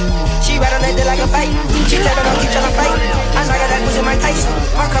pussy tonight. She ride on that dick like a fight. She said I don't keep tryna fight. I got that pussy Mike Tyson.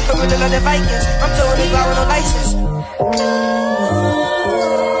 My cup of with the Vikings. I'm towing this blow with no license.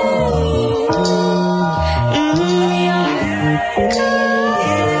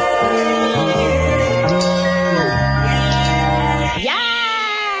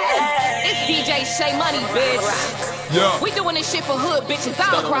 Yeah. We doing this shit for hood bitches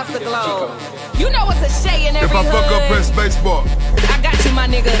all across the globe. You know what's a Shay in every If I fuck hood. up, press spacebar. I got you, my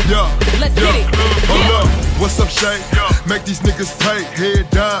nigga. Yeah. Let's get it. Hold up. What's up, Shay? Make these niggas pay. Head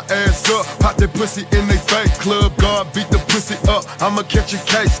down, ass up. Pop that pussy in they face. Club guard, beat the pussy up. I'ma catch a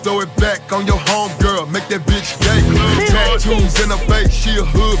case. Throw it back on your homegirl. Make that bitch gay. Tattoos in her face. She a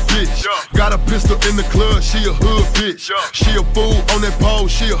hood bitch. Got a pistol in the club. She a hood bitch. She a fool on that pole.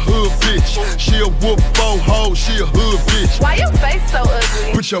 She a hood bitch. She a whoop four hoes. She a hood bitch. Why your face so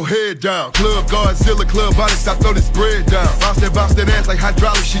ugly? Put your head down. Club Godzilla, club body, stop, throw this bread down. Bounce that ass like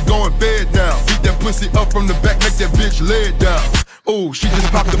hydraulics, she going bed down. Beat that pussy up from the back, make that bitch lay down. Ooh, she just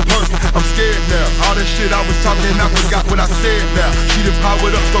popped the perk, I'm scared now. All that shit I was talking, I forgot what I said now. She done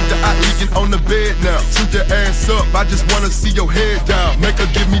powered up, spoke to I leaking on the bed now. Shoot your ass up, I just wanna see your head down. Make her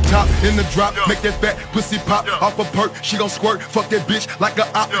give me top in the drop, make that fat pussy pop. Off a perk, she gon' squirt, fuck that bitch like a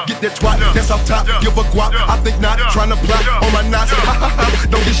op. Get that twat, that's off top, give a guap. I think not, tryna plot on my knots.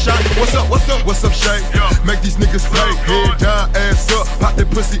 Don't get shot, what's up, Shay? Make these niggas pay, head down, ass up. Pop that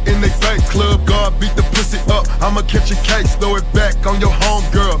pussy in they face, club guard, beat the pussy up. I'ma catch a case, throw it back on your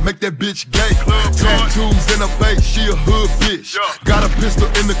homegirl, make that bitch gay. Tattoos in her face, she a hood bitch. Got a pistol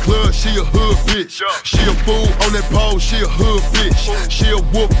in the club, she a hood bitch. She a fool on that pole, she a hood bitch. She a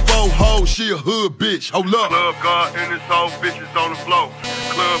whoop four hoes, she a hood bitch. Hold up. Club guard in this whole bitches on the floor.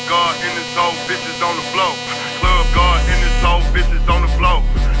 Club guard in this whole bitches on the floor. Club guard in this whole bitches on the floor.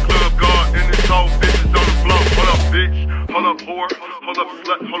 Club guard in this whole bitches on the floor. Hold up, bitch. Hold up, whore. Hold up,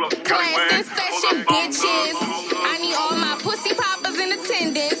 slut. Hold up, Class in session, bitches. I need all my pussy poppers in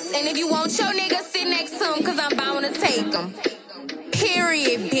attendance. And if you want your nigga, sit next to him, cause I'm bound to take him.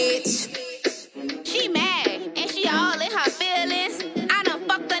 Period, bitch. She mad, and she all in her feelings. I done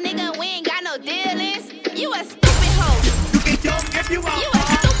fucked a nigga, we ain't got no dealings. You a stupid hoe. You can joke if you want. You a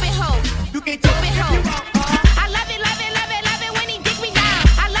stupid hoe. You can joke if you want. I love it, love it, love it, love it when he dick me down.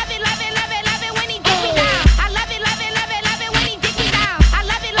 I love it, love it, love it, love it when he dick me down. I love it, love it, love it, love it when he dick me down. I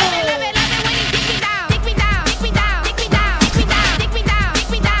love it, love it, love it, love it when he dick me down. Dick me down, dick me down, dick me down, dick me down, dick me down,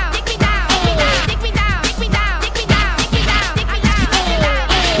 dick me down, dick me down, dick me down, dick me down, dick me down, dick me down, dick me down, dick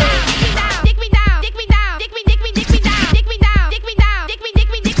me down, dick me down, dick me down, dick me, dick me, dick me down, dick me down, dick me down, dick me, dick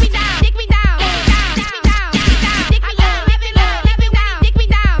me, dick me down, dick me down, dick me down, dick me down, dick me down, dick me down, dick me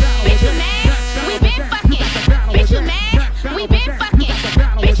down. Bitch, you mad? We been fucking. Bitch, you mad? We been fucking.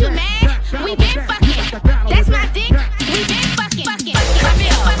 Bitch, you mad? We been fucking. That's my dick. We been fucking. Come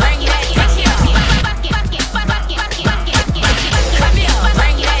here, bring that dick here. Fucking, fucking, fucking, fucking, fucking. Come here,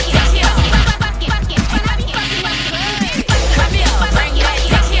 bring that dick here. Fucking, fucking, and I be fucking up good. Come here, bring that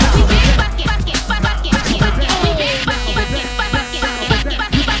dick here. We been fucking, fucking, fucking, fucking. We been fucking, fucking, fucking,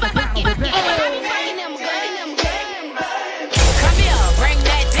 fucking, fucking, fucking. And I be fucking them good. Come here, bring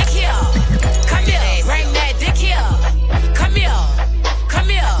that dick here. Come here, bring that dick here. Come here, come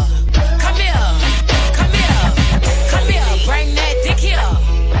here, come here.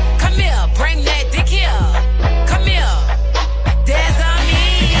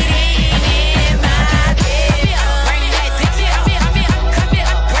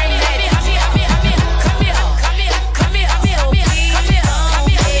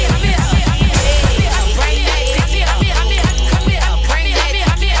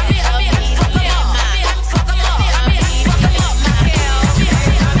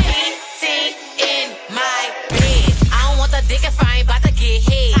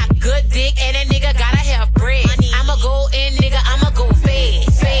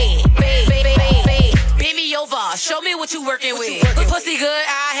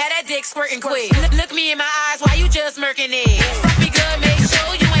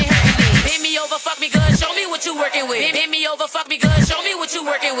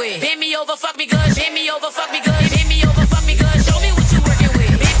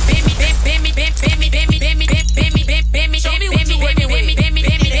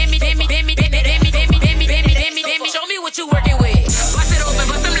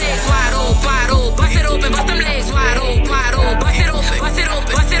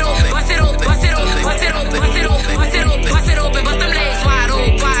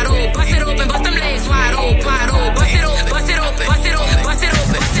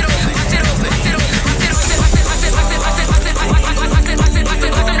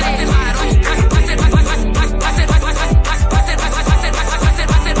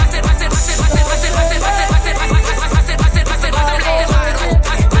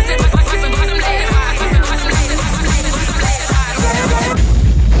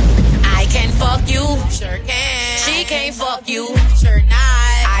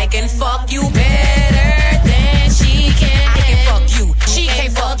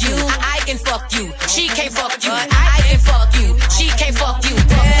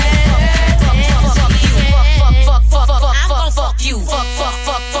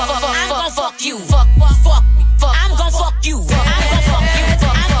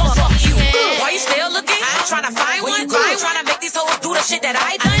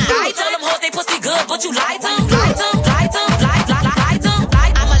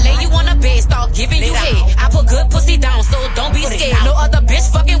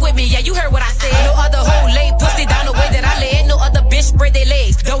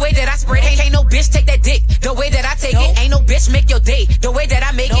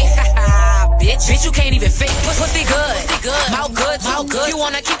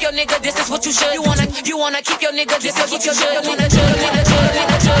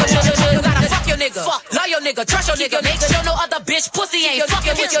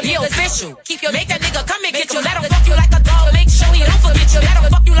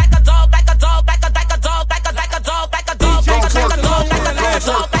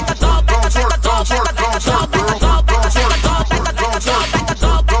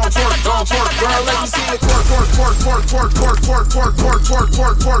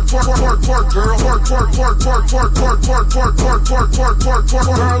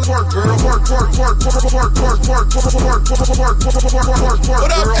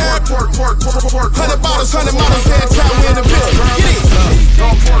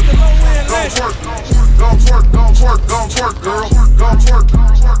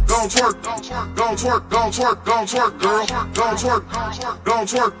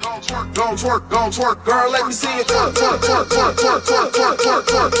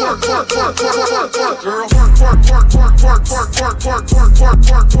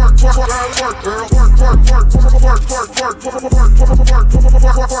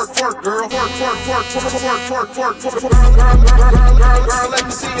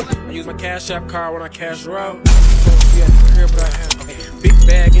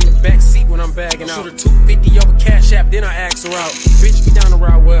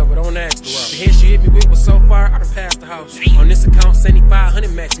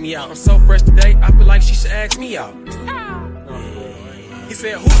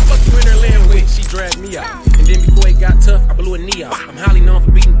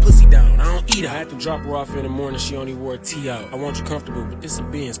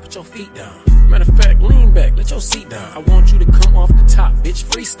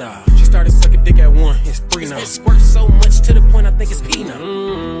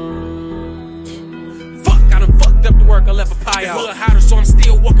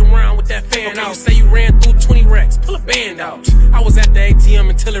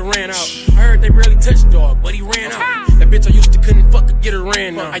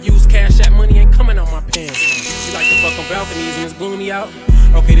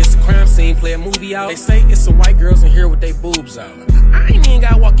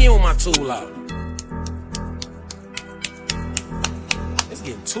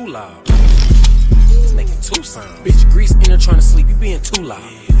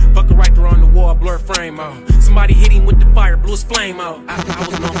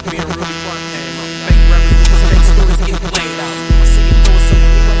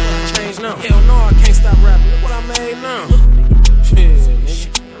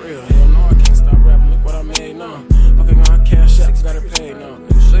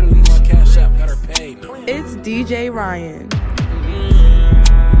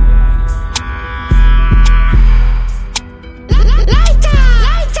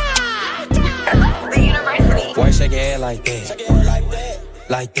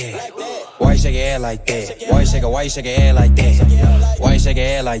 like that? Why you shake your head like that? Why you shake your head like that? Why you shake your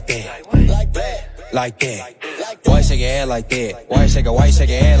head like that? Like that. Why you shake your head like that? Why you shake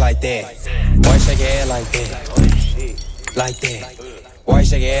your head like that? Why you shake your head like that? Like that. Why you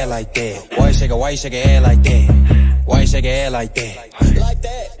shake your head like that? Why you shake your head like that? Why you shake your head like that?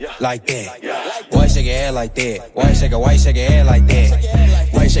 Like that. Why you shake your head like that? Why you shake your head like that?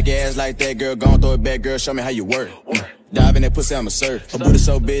 Why you shake your ass like that, girl? Gon' throw it back, girl. Show me how you work. Dive in that pussy, I'ma serve. Her booty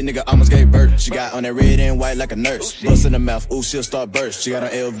so big, nigga, almost gave birth. She got on that red and white like a nurse. Bust in the mouth, ooh, she'll start burst. She got on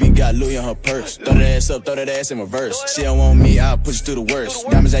LV, got Louis in her purse. Throw that ass up, throw that ass in reverse. She don't want me, I'll push you through the worst.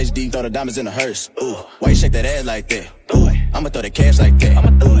 Diamonds HD, throw the diamonds in the hearse. Ooh, why you shake that ass like that? Ooh, I'ma throw that cash like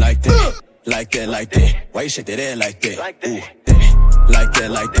that. Ooh, like that, like that, like that. Why you shake that ass like that? Ooh, that, like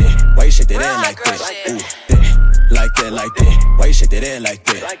that, like that. Why you shake that ass like that? Ooh, that, like that, like that. Why you shake that ass like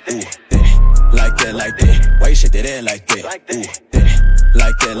that? Ooh, that. Like that, like that. Why you shake that ass like that? Ooh, that.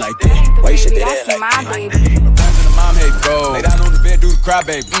 Like that, like that. Why you shake that ass like that? Friends and the mom hate go. Lay down on the bed, do the cry,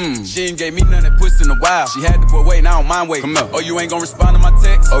 baby. She ain't gave me none that pussy in a while. She had the boy waiting, I don't mind waiting. Come up. Oh, you ain't gon' respond to my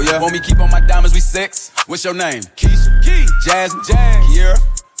text? Oh, yeah. Want me keep on my diamonds, we sex? What's your name? Keisha, Key, Jasmine, Kiera,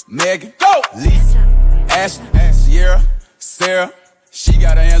 Megan, go, Lisa, Ashley, Sierra, Sarah. She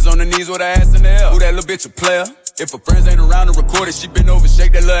got her hands on her knees with her ass in the air. Who that little bitch a player? If her friends ain't around to record it, she been over,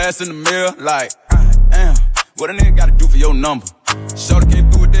 shake that little ass in the mirror. Like, damn, what a nigga gotta do for your number? Shorty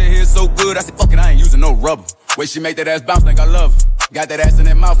came through with that hair so good, I said, fuck it, I ain't using no rubber. Way she make that ass bounce, think I love her. Got that ass in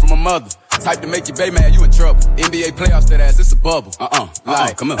that mouth from her mother. Type to make your baby mad, you in trouble. NBA playoffs, that ass, it's a bubble.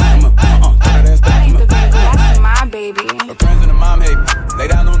 Like, come on, throw that ass down, come on. That's my baby. Her friends and the mom hate me. Lay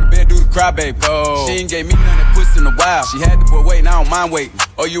down on the bed, do the cry, baby. Oh. She ain't gave me none that pussy in a while. She had the boy waiting, I don't mind waiting.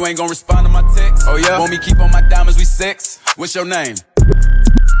 Oh, you ain't gon' respond to my text? Oh, yeah? Want me keep on my diamonds, we sex? What's your name?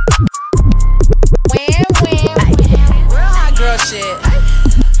 Real hot girl shit.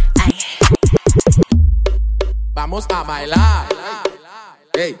 Vamos a bailar.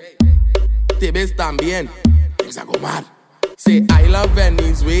 Hey, te ves tan bien. Vamos a comer. Say I love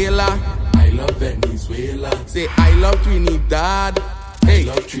Venezuela. I love Venezuela. Say I love Trinidad. Hey,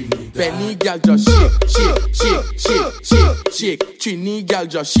 Benny girl just shake, shake, shake, shake, shake, shake. Trini girl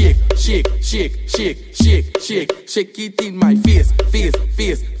just shake, shake, shake, shake, shake, shake. Shake it in my face, face,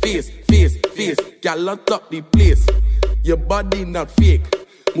 face, face, face, face. Girl, lot up the place. Your body not fake.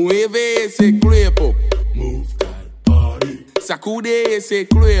 Mueve ese cuerpo. Move that body. Sacude ese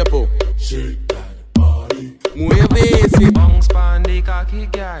cuerpo. Shake that body. Mueve ese. Bounce pon the cocky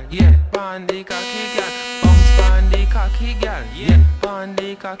girl, yeah. Pon the cocky girl. Bounce pon the cocky girl, yeah. Pon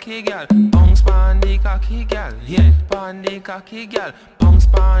the cocky girl. Bounce pon the cocky girl, yeah. Pon the cocky girl. Bounce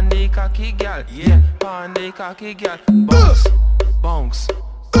pon the cocky girl, yeah. Pon the cocky girl. Bounce, bounce,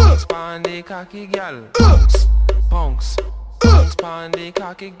 bounce pon the cocky girl. Bounce, bounce, bounce pon the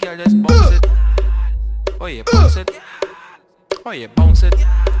cocky girl. Just bounce it. Oh yeah, bounce it. Oh yeah, bounce it.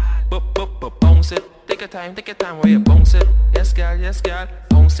 Bounce it. Take your time, oh yeah, bounce it. Yes, girl,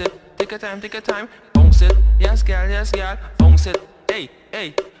 bounce it. Take your time, bounce it. Yes, girl, bounce it. Hey,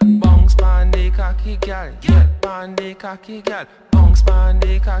 hey, bounce pon the cocky girl, yeah, pon the cocky girl. Bounce pon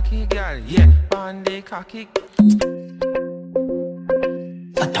the cocky girl, yeah, pon the cocky.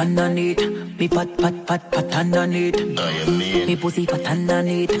 Fat underneath, me fat underneath. Me pussy fat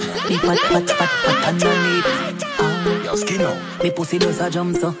underneath, me fat underneath. Your skin out. Me pussy does a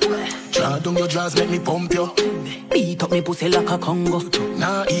jump so. Draw down your drawers, make me pump you. Beat up me pussy like a Congo.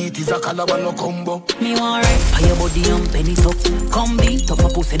 Nah, eat is a calabar no combo. Me want right on your body and penny up. Come beat up my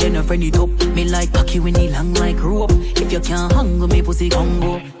pussy, then you friend it up. Me like cocky when it long like rope. If you can't hang me pussy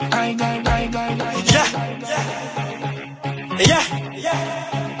Congo. I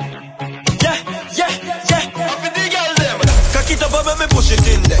Cock it up and me push it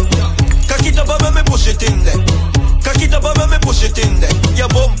in there. Cock it up and me push it in there. Cock it up and me push it in there. Your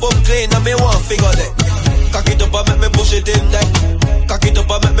bum clean and me want figure that. Cock it up and me push it in there. Cock it up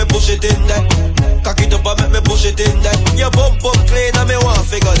and me push it in there. Cock it up and me push it in there. Your bum clean and me want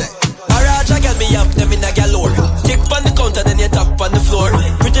figure that. Araja get me up, them in a galore. Kick on the counter, then you tap on the floor.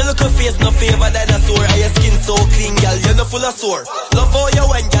 Pretty little face, no favor than a sore. Your skin so clean, girl, you're not full of sore. Love how you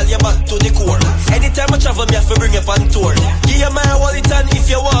went, girl, you're back to the core. Anytime I travel, me have to bring you on tour. Give you my wallet and if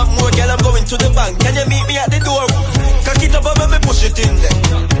you want more, girl, I'm going to the bank. Can you meet me at the door? Cock it up and me push it in there.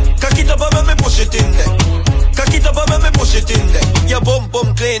 Cock it up and me push it in there. Cock it up and me push it in there. Your bum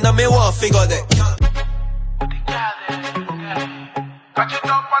clean and me want figure that. Catch it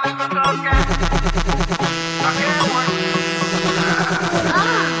up on the okay. Catch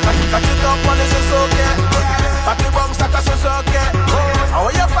it up on the okay. Cocky bum stack a okay.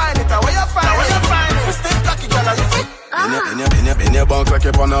 How you find it? How you find it? You still cocky girl, you fit? In your bank like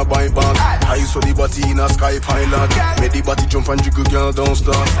you're on a buy bank. I saw the body in a sky pilot. Make the body jump and jiggle, girl, don't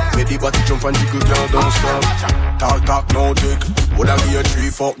stop. Make the body jump and jiggle, girl, don't stop. Talk, no tick. Would I be a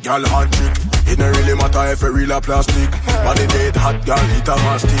 3-4, girl, hot trick? It don't really matter if it's real or plastic. Body dead, hot girl, it a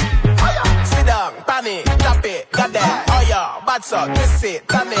mastic. Sit down, pan it, drop it, got that. Oh yeah, bad so, twist it,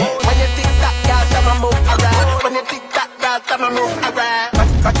 turn it. When you think that, girl, come and move around. When you think that, girl, come and move around.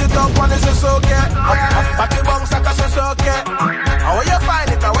 Catch it up on this is okay. Back it bounce like a so okay. How you find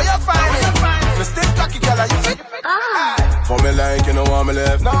it? How you find it? Me still cocky, girl, you fit? For me like you know want me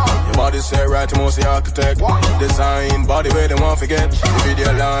left. No. Your body say right, you must the architect. What? Design, body where they want to get. The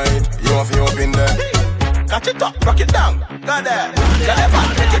video light, you want to open there. Catch it up, rock it down. Got that. Got that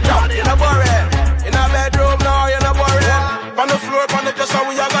back, take it down. You're not boring. In a bedroom now, you're not boring. On the floor, on the just how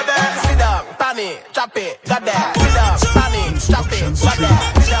we got there. Sit down, pan it, chop it, got that. Sit down, pan it, chop it, got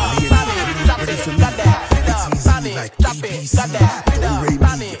that. Sit down, pan it, chop it, got that. Sit down, pan it, chop it, got that. Sit down,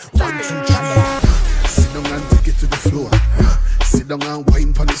 pan it, chop it, got that. Sit down and take it to the floor. Sit down and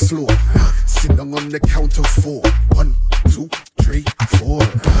wine on the slow. Sit down on the count of 4. 1, 2, 3, 4.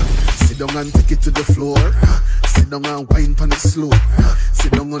 Sit down and take it to the floor. Sit down and wine on it slow.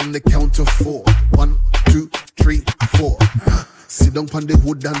 Sit down on the count of 4. 1, 2, 3, 4. Sit down on the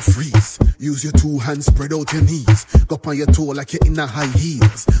wood and freeze. Use your 2 hands, spread out your knees. Go on your toe like you're in a high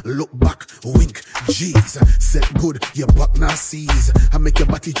heels. Look back, wink, jeez. Set good, your butt now seize. I make your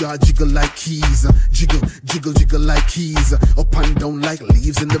body jaw jiggle like keys. Jiggle, jiggle, jiggle like keys. Up and down like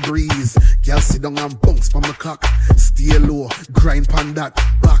leaves in the breeze. Girl, sit down and bounce from the cock. Stay low, grind pan that.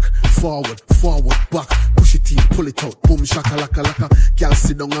 Back, forward, forward, back. Push it in, pull it out, boom, shaka, laka, laka. Girl,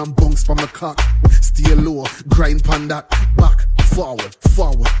 sit down and bounce from the cock. Stay low, grind pan that. Back, forward,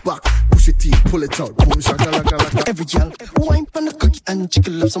 forward, back. Push it in, pull it out, boom, shaka, laka, laka. Every girl, wine on the cocky and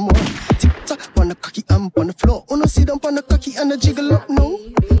jiggle up some more. Tick tock on the cocky and on the floor. Oh no, sit down on the cocky and the jiggle up, no.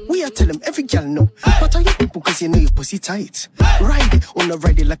 We are tell them every girl no. But are you people cause you know your pussy tight. Ride it, on the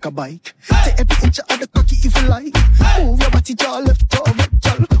ride it like a bike. Take every inch of the cocky if you like. Move your body jaw left or right,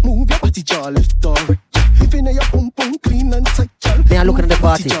 girl. Move your body jaw left or right. If you know your pum pum clean and tight, girl. They are looking at the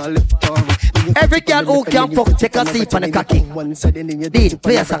party. Every girl who can fuck take a seat on the cocky. Deed,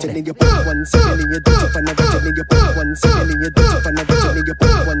 play a song then. You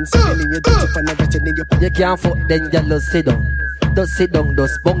can't fuck then you just sit down. Just sit down,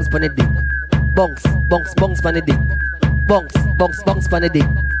 just bounce on the dick. Bounce, bounce, bounce on the dick. Bounce, bounce, bounce on the dick.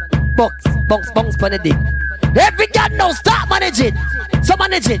 Bounce, bounce, bounce on the dick. Every girl now start manage it. So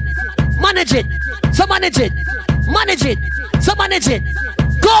manage it. Manage it. So manage it. Manage it. So manage it.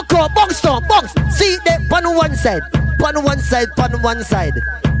 Go, bounce down, bounce. See them on one side. On one side, on one side.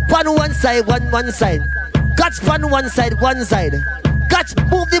 On one side, one side. Catch on one side, one side. Catch,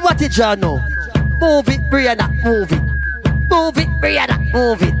 move the body jaw now. Move it, Brianna, move it. Move it, Brianna,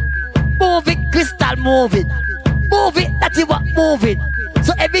 move it. Move it, Crystal, move it. Move it, that's it, what, move it.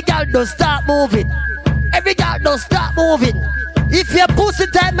 So every girl does start moving. Every girl does start moving. If you're pussy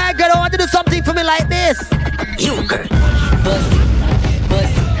tight, my girl, I want you to do something for me like this. You girl. Bust it,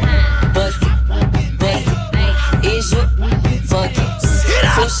 bust it, bust it, bust it. Is you fuck it?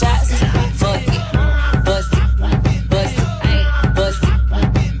 2 shots, fuck it. Bust it, bust it, bust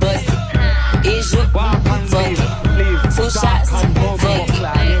it, bust it. Is you fuck it? 2 shots, fuck it.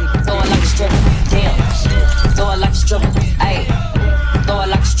 Throw it like a stripper, damn. Throw it like a stripper, ayy. Throw it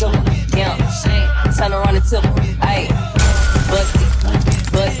like a stripper, damn. Turn around and tip her, ayy. Bust it,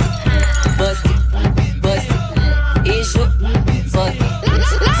 bust it, bust it, bust it. Is you fuck it?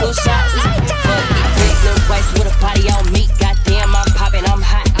 2 shots, fuck it. Big little rice with a body on me. Goddamn, I'm popping, I'm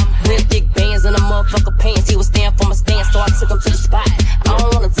hot. Real thick bands in the motherfucker pants. He was stand for my stand, so I took him to the spot. I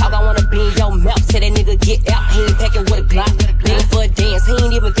don't wanna talk, I wanna be in your mouth. Tell that nigga get out. He ain't packing with a Glock. Big for a dance, he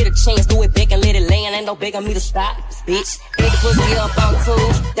ain't even get a chance. Do it back and let it land. Ain't no begging me to stop, bitch. Big pussy up on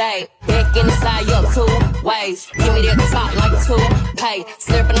Tuesday. Back inside your 2 ways. Give me that top like 2 pay.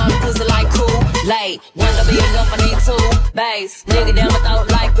 Slurping on the pussy like Kool-Aid. One to be enough, I need 2 bass. Nigga down my throat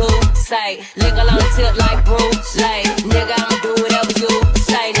like say. Lick on the tip like Bruce Lee. Nigga, I'ma do whatever you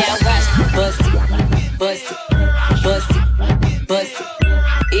say. Now watch, bust it, bust it, bust it, bust it.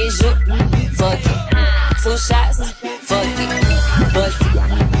 Is you fuck it? 2 shots, fuck it. Bust it,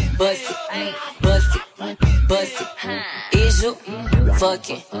 bust it, bust it, bust it. Is you fuck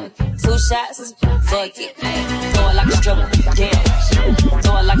it? 2 shots, fuck it. Throw it like a stripper, damn.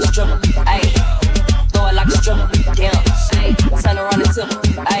 Throw it like a stripper, ayy. Throw it like a stripper, damn. Turn around and tip her,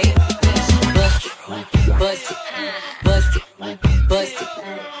 ayy. Bust it, bust it, bust it, bust it.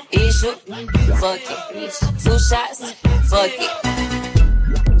 Is you fuck it? 2 shots, fuck it.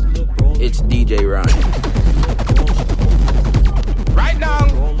 It's DJ Ryan. Right now,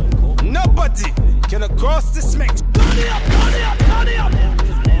 nobody can cross this mix. Turn it up, turn it up, turn it up.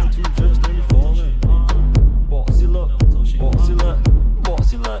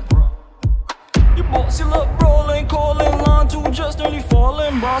 You bossy look, rolling, calling, line two just nearly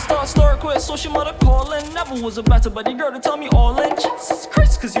falling. Bro, start quit, so she mother calling. Never was a better buddy girl to tell me all in. Jesus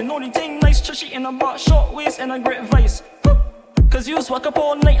Christ, cause you know the thing nice, chushy in a box, short waist and a great vice. Cause you swag up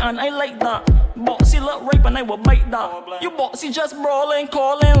all night and I like that. Bossy look rape and I will bite that. You bossy just brawling,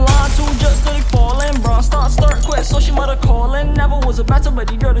 calling, line two just nearly falling. Bro, start quit, so she mother calling. Never was a better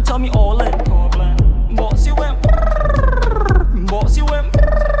buddy girl to tell me all in. Bossy went, bossy went.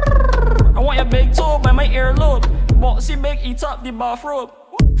 I want your big toe by my earlobe. Bossy big, eat up the bathrobe.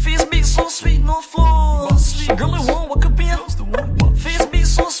 Face beat so sweet, no flaws. Sweet girl, I want what could be. Face beat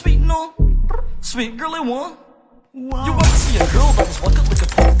so sweet, no. Sweet girl, I want. You ever see a girl that just walk up like a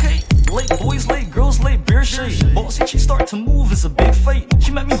pancake? Late boys, late girls, late beer shade. Bossy, she start to move, it's a big fight.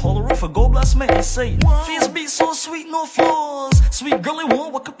 She met me holler off a gold blast, make me say. Face beat so sweet, no flaws. Sweet girl, I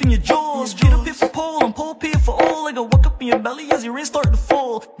want walk up in your jaws. Beat up here for pole and pole pay for all. Like a walk up in your belly as your rain start to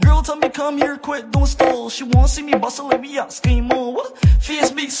fall. Girl, tell me come here, quick, don't stall. She wanna see me bustle like we out, scream on. What?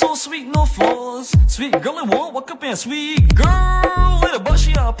 Face beat so sweet, no flaws. Sweet girl, I want walk up in. Sweet girl, with a butt,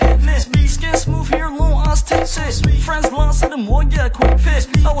 she out picnic. Skin smooth, hair long, eyes tight. Friends blonde, said them more, yeah, quick fit.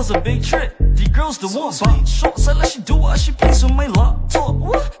 That was a big trick. The girls the one back short, so let she do what she please with my laptop.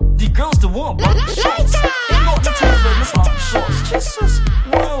 What? The girls the one back short. Ain't got the time for this hot shorts. Jesus,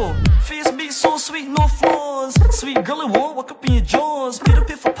 whoa. Face beat so sweet, no flaws. Sweet girl, I want walk up in your jaws. Beat up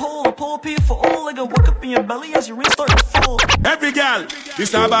here for pole, a pole pay for all. Like a walk up in your belly as your rain start to fall. Every gal,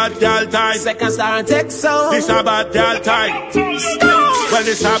 this a bad gal time. Second star and Texas. This a bad gal time. Well,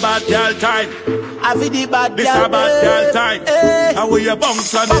 this a bad gal time. I feel the bad this a bad girl time. How will you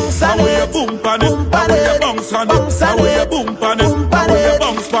bounce on it? How will you boom on it? How will you bounce on it? How will you boom on it? How will you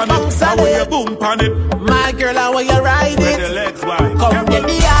bounce on it? How will you boom on it? My girl, how will you ride it? With the legs wide. Come get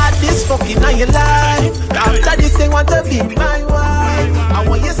the hardest fucking on your life. After this, I want to be my wife. I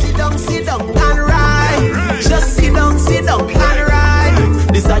want you sit down and ride. Just sit down and ride.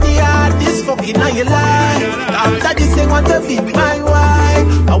 This is the hardest fucking on your life. After this, I want to be my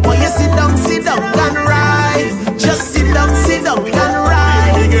wife. I want you sit down and ride. Just sit down and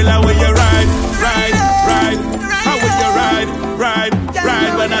ride. Hey, girl, how will you ride? How will you ride?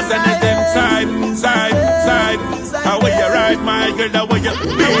 When I send it inside. How will you ride, my girl? How will you,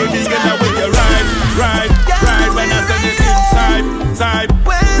 baby girl? How will you ride? When I send it inside.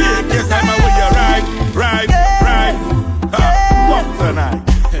 Big yes, how will you ride? Walk tonight.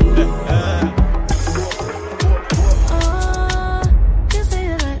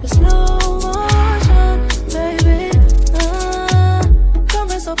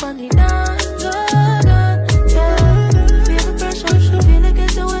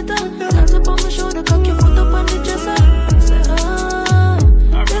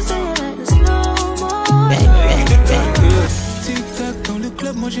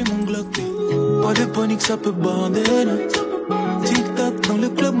 Moi j'ai mon Glock, pas de panique, ça peut bander. Tic tac dans le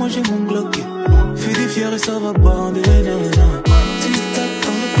club, moi j'ai mon Glock. Fais des fiers et ça va bander. Tic tac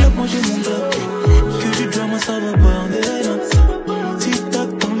dans le club, moi j'ai mon Glock. Que du drama, ça va bander. Tic tac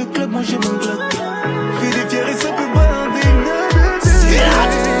dans le club, moi j'ai mon Glock. Fais des fiers et ça peut bander.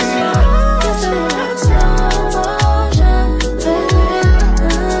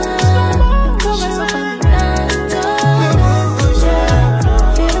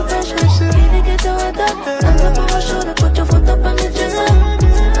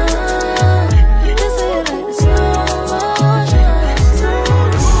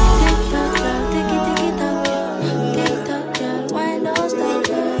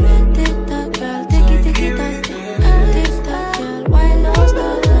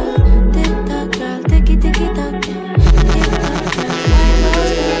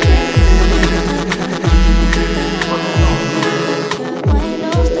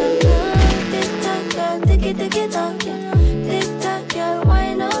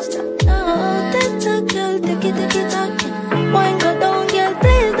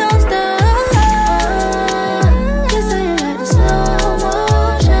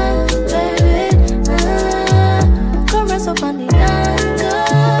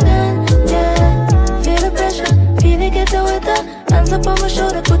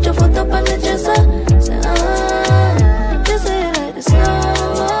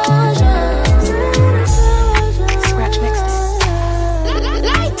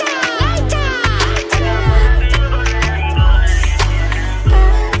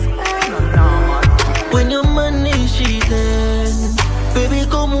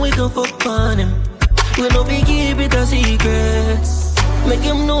 Make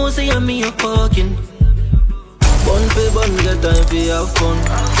him know say I'm me a fucking. Bun for bun, get time for have fun.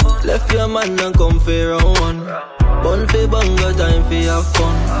 Left your man and come for round one. Bun for bun, get time for have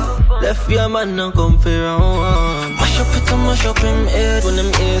fun. Left your man and come for round one. Mash up it and mash up him head. When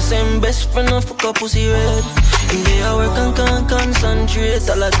them ears same best friend and fuck up pussy red. Him day I work and can't concentrate.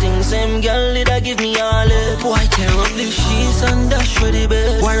 All the things same girl did I give me all it. Boy tear up the sheets and dash with the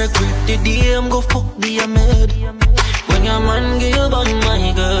bed. Why regret the day I'm go fuck the maid. When your man give you back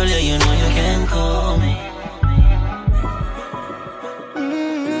my girl, yeah you know you can call me.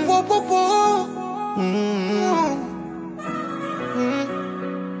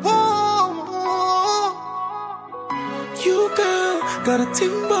 You girl got a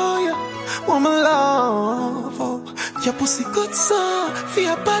team boy, want my love. Oh, your pussy good so for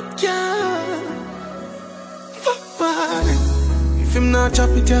your bad girl. Fuck body. If him not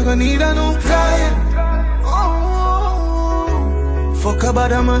chop it, you gon' need a new client. Oh, fuck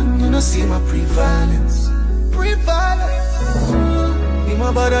about a man, you know see my prevalence. In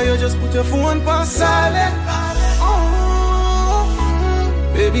my body, you just put your phone on silent. Oh,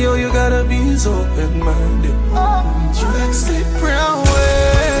 baby, all you gotta be is open-minded. You like slip round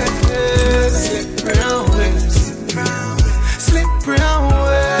ways, slip round ways, slip round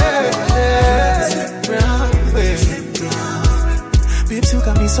ways, slip round ways. Babes, you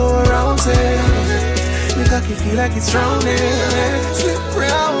got me so aroused. You got me feel like it's drowning. Slip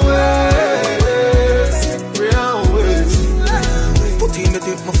round ways, slip round ways. Put in the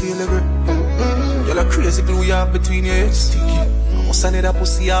dip, my feel it. You're like crazy glue you have between your hips. I need a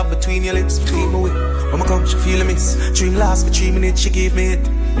pussy out between your legs, between my way. When I come, she feel a miss. Dream last for 3 minutes, she gave me it.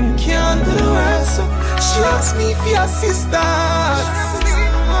 Can't do the work, so she asked me for assistance.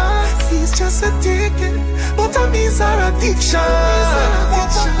 She's just a ticket, but I miss her addiction.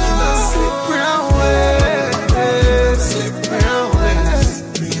 Slip round ways, slip round ways,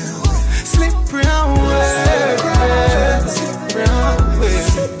 slip round ways, slip round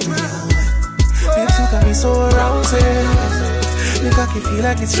ways. Babes, you got me so aroused. Make I can feel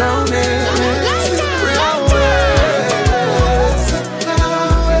like it's drowning. Slip round ways, slip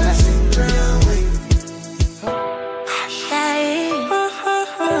round ways, slip round ways.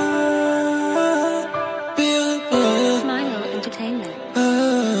 Smile Entertainment.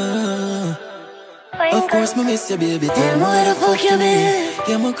 Of course, me miss you, baby. Tell me where the fuck you been.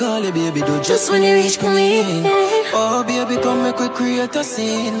 Yeah, me call you, baby. Do just when you reach me. Oh, baby, come make we create a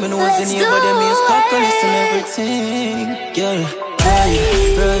scene. Me know what's in here, but them is calculus and everything. Girl.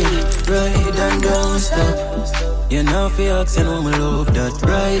 Ride and don't stop. You know if you ask, you know me love that.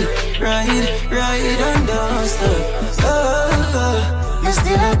 Ride and don't stop. You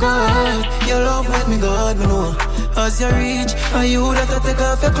still a God. Your love with me, God, me know. As you reach, and you that I take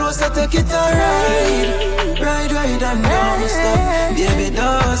off your clothes, I take it all ride and don't stop. Baby,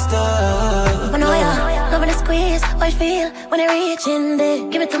 don't stop. I know ya, loving the squeeze. How you feel when I reach in there?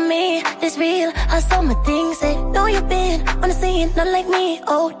 Give it to me, it's real. I saw my things say, know you been on the scene, not like me.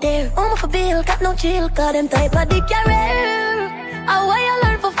 Oh there, home for bill, got no chill, got them type of dick carrier. Why you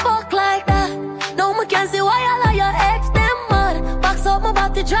learn for fuck like that? No, me can't see why I lie your ex them mad. Box up my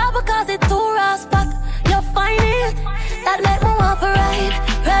body drop because it too rough back. You find it, that make me want to ride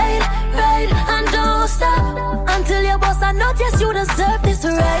and don't stop until your boss I not. Yes, you deserve this.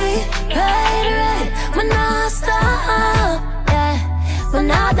 Ride, man, not stop. Yeah, but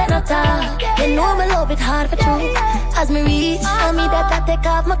now that I talk, you know me love it hard for true. As me reach, I me that I take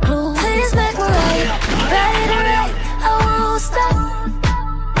off my clothes. Please make me ride, I won't stop.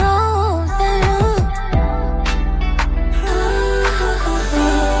 No,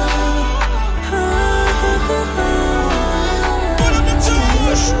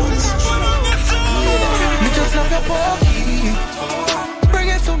 me just love your body. Bring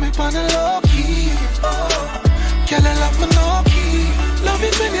it to me on the low key. Girl, I love my no key. Love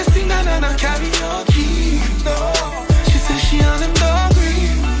it when you sing na karaoke. No, she says she on them doggy.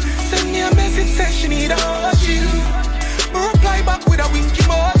 Send me a message, say she need a you. Reply back with a wink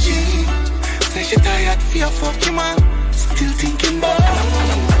emoji. Say she tired for your fucking man. Still thinking about.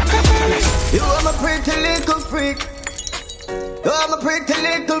 You are my pretty little freak. You are my pretty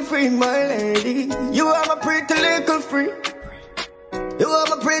little freak, my lady. You are my pretty little freak. You are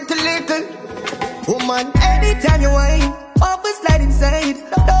my pretty little woman. Anytime you whine, always slide inside.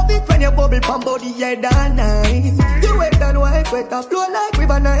 Love it when you bubble pump body head all night. You wet and white, wet and flow like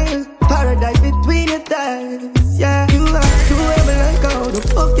River Nile. Paradise between your thighs. Yeah, you have to ever like how the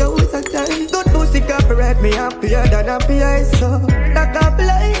fuck you with a time. Good pussy copyright me happier than happy I saw. Knock up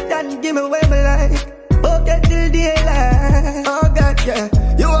light and give me what me like. Okay till daylight. Oh God, yeah.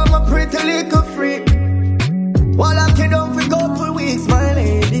 You are my pretty little freak. While I kid on for couple weeks, my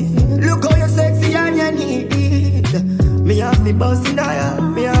fi bustin' higher,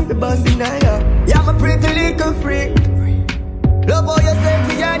 me have fi bustin' higher. Yeah, I'm a pretty little freak. Love how you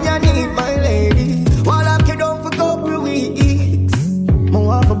sexy and you need my lady. While I kid on for couple weeks,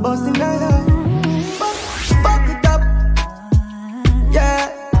 more have a bustin' higher. Fuck it up, yeah.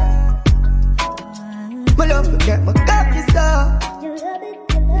 My love to get my cocky stuff,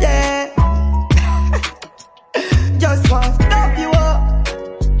 yeah. Just want to stop you up,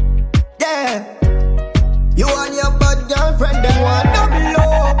 yeah. You and your bad girlfriend, them want double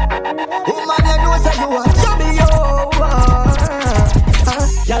up. Woman, you know say you want double up.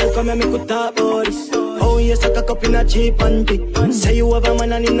 Y'all come and make we talk about this. Oh, you suck a cup in a cheap panty. Say you have a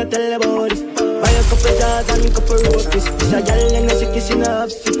man and you not tell about this. Buy a couple jars and a couple roasties. This a girl and she kissing her up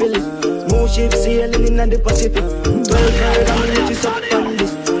syphilis. Smooth ship sailing in the Pacific. 12 years and me she's up on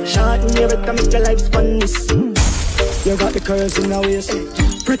this. Short in every time make your life span this. You got the curls in the waist.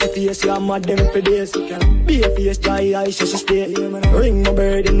 Pretty face, you mad them for days. Be a face, dry eyes, she stay. Ring my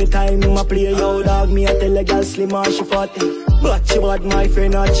bird in the time in my play. Yo dog, me I tell a girl slim and she 40. But she bad, my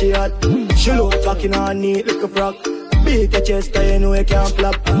friend, not she hot. She look fucking on neat like a frog. Beat your chest, you know you can't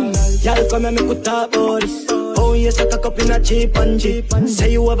flop. Y'all come and make we talk about this. Oh, you suck a cup in a cheap and cheap.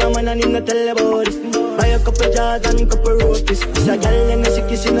 Say you have a man and you not tell about this. Buy a couple jars and a couple roasties. This a girl and she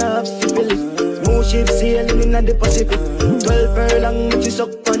kissing her up syphilis. Smooth ship sailing in the Pacific. 12 furlong, but you suck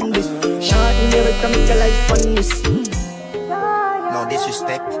on this. Short in every time make your life fun this. No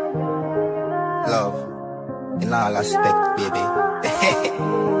disrespect. Love. In all aspect, baby.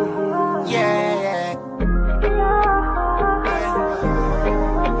 Yeah.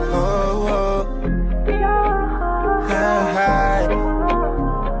 Oh.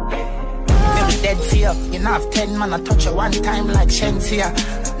 Maybe dead fear. You know have 10 man, I touch you one time like Shensia.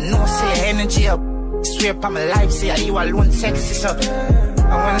 No say energy up. Swear upon my life, say you alone sexy, so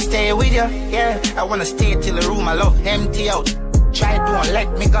I wanna stay with you, yeah. I wanna stay till the room I love empty out. Try don't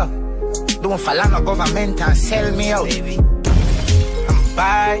let me go. Don't fall on no government and sell me out, baby. I'm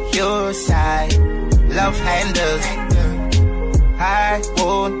by your side. Love handles. I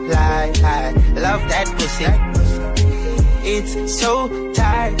won't lie. I love that pussy. It's so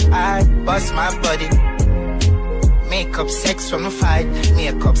tight. I bust my body. Make up sex when we fight.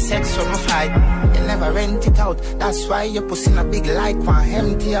 Make up sex when we fight. You never rent it out. That's why your pussy in a big like one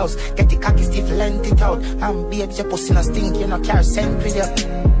empty house. Get the cocky stiff, lent it out. And babes, your pussy in a stink, you no carry scent with you.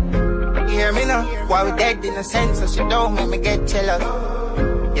 Hear me now? Why we dead in a sense, so you don't make me get jealous.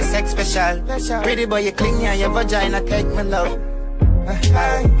 Your sex special. Pretty boy, you clingy and your vagina take me love.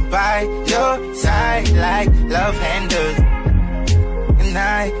 By your side like love handles. And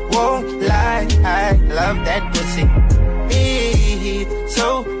I won't lie, I love that pussy. It's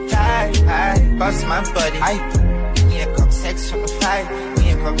so tight, I bust my body. I make up sex from the fight,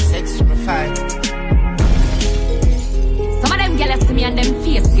 make up sex from the fight. Some of them girls see me and them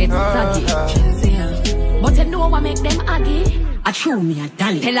face get saggy. But you know what make them aggy? I chew me a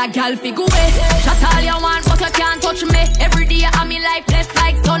dolly. Tell a girl fi go away. Shut all you want, but you can't touch me. Every day I'm me life blessed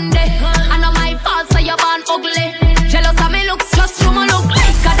like Sunday. I know my fault, so you born ugly. Jealous of me looks, just show me look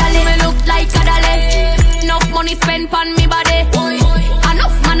like a dolly. Me look like a dolly. Enough money spent on me body.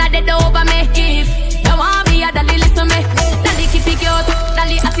 Enough man a dead over me. If you want me a dolly, listen me. Dolly keep it cute,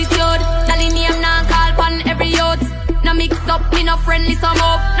 dolly attitude. Dolly name now call pan every youth. No mix up, me no friendly some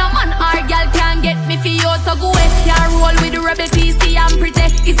up. No man or girl can get me for you. So go away, can't roll with the rebel PC and pretty.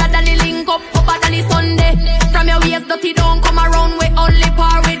 It's a dolly link up a dolly Sunday. From your waist dirty don't come around with only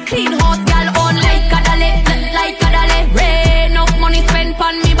par with clean house girl on like a dolly, like a dolly. Rain, enough money spent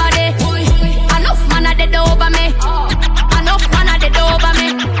on me body. Enough man a dead over me. Enough man a dead over me.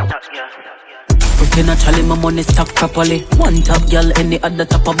 Naturally, my money stack properly. One top girl, any other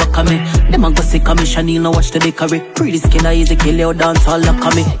top of back of me. Them a go see commission, you know watch the bakery. Pretty skin, I easy kill you, dance all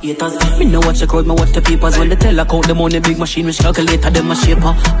like me. Haters, me know watch the crowd, me watch the papers. When they tell I count the money, big machine, we calculator, them a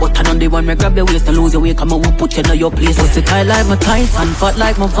shaper. But I know the one, me grab the waist and lose your weight, come on, put you in your place. Pussy tight like my tights, and fat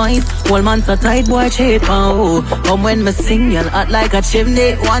like my vice. Whole man so tight, boy, shape, oh. Come when me sing, you'll act like a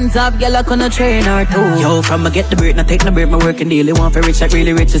chimney. One top girl, I couldn't train her too. Yo, from me get the break, now take the break, my working daily. Want for rich, like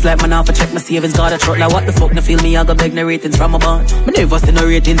really rich, it's like man off, I check my savings, got a truck. Like what the fuck, no feel me, I got beg no ratings from a band. Me never see no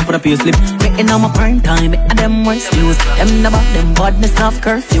ratings for a pay slip. Making on my prime time, and them worst news. Them about them badness off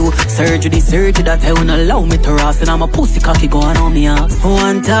curfew. Surgery, that I won't allow me to rust. And I'm a pussy cocky going on me ass.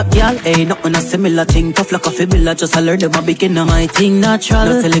 One top, y'all, ain't nothing a similar thing. Tough like a fibula, just I learned them a beginner. My thing natural.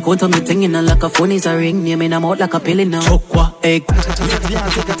 No silicone to me thing in like a phone is a ring. Name in I'm out like a pill in a chokwa egg.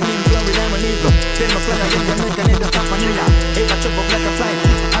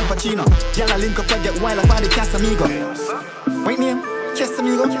 Yalla link up and get wild up on the Casamigo. Wait name,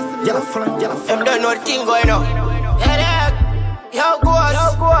 Casamigo. Yalla front, yalla front. Them don't know the thing going on. Yeah, Yo, go on.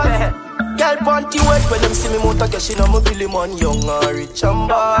 Girl panty wet when them see me mount a cash in my Billy man, young and rich and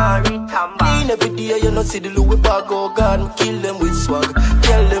bad. Clean every day, you know see the Louis bag, oh God, me kill them with swag.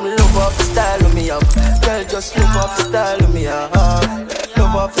 Girl them love off the style of me up. Girl just love off the style of me up.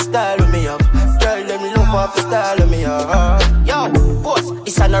 Love off the style of me up. Girl them love off the style of me up. Yo, boss,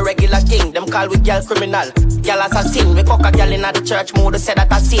 it's an irregular thing. Them call we girl criminal, girl assassin. We cock a girl in the church mode, say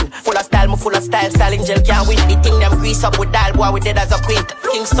that I sin. Full of style, me full of style. Style in jail can't win. The thing them grease up with dial, boy we dead as a queen.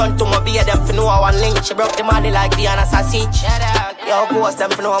 Kingston to my beard, them for know I want link. She broke the money like the assassin. Yo, boss, them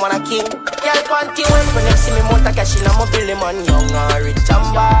for know I want a king. Girl panty wet when them see me mount a cash in my Billy man, young and rich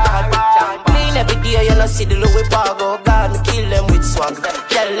and bad. Clean every day, you know see the Louis bag, oh God, me kill them with swag.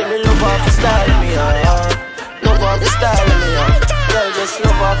 Girl, let me love off the style of me, love off the style of me, girl, just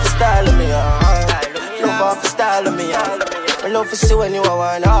love off the style of me, love off the style of me, I love to see when you are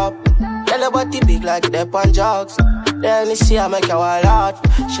wind up. Tell her body big like the pan jogs. Then you see I make her wild out.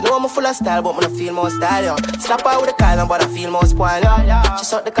 She know I'm full of style, but I feel more style, yo. Slap her with a Kylan, but I feel more spoiled, yo. She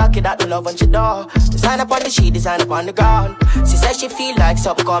suck the cocky that the love and she do. Design up on the sheet, design up on the ground. She says she feel like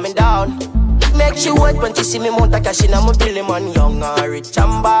something coming down. Make she wet when she see me mount a cash in my Billy man, young and rich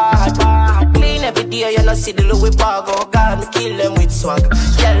and bad. Clean every day, you know see the Louis bag, oh God, me kill them with swag. Girl,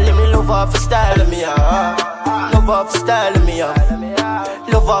 let me love off the style of me, love off the style of me,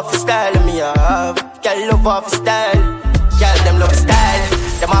 love off the style of me, girl, love off the style. Girl, them love style.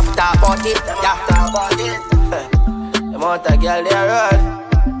 Them have to talk about it, yeah. Talk about it. Them want a girl they run.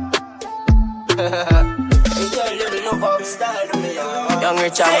 Girl, let me love off the style of me, young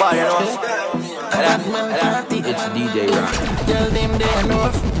rich and bad, you know. It's DJ Rock. Tell them they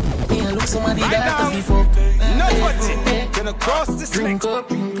enough. Me and look somebody that can be fucked. Nobody gonna cross the street. Drink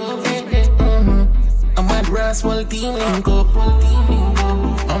up, I'm my brass wall team link up.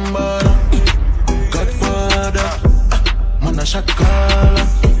 I'm bad. Godfather. Man a shot caller.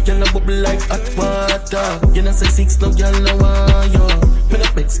 Y'all a bubble like hot water. You know say 6 no y'all no want yo. When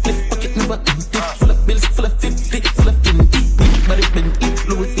a big split pocket never empty. Full of bills, full of 50, full of 20. But it been eat,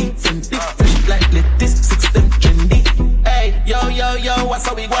 Louis V, Fendi. Fresh like lettuce, 6 them trendy. Hey, yo, what's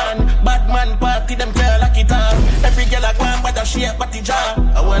how we want? Bad man party, them girl like it on. Every girl a go on, but a shape body jar.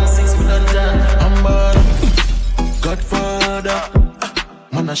 I want 6 million jar. I'm bad. Godfather.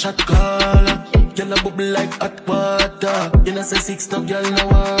 Man a shot caller. Y'all a bubble like hot water. You know say 6 no girl no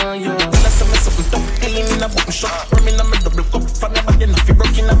want yo. Tell us I'm something tough. Killing in a button shot. Rumming on me double cup. Fan never get nothing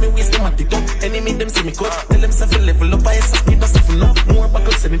broken on me waist. Them at the top. Enemy them see me cut. Tell them self level up. I speed myself enough. More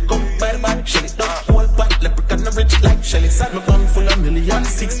buckles send it come. Bad, shell it down. Whole pot leprechaun rich like Shelly. Sad me bang full of million.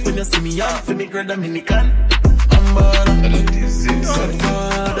 6 when you see me on. For me girl Dominican. I'm bad.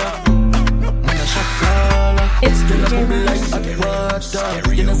 Godfather. Man a shot caller. It's DJ like hot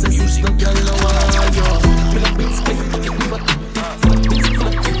water. You know say 6 no girl no want yo. Fill up big split, pocket me but full of big, full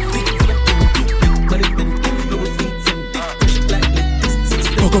of 50, full of 20. But it been in Louis V, Fendi, fresh like lettuce.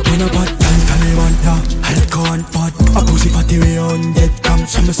 Fuck up on a bad time, Talibanta. I'll go on pot. A pussy fatty way on dead come.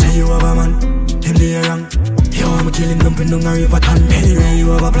 Some say you have a man. Him they wrong. Yo, I'm killing them in the river town. Anyway,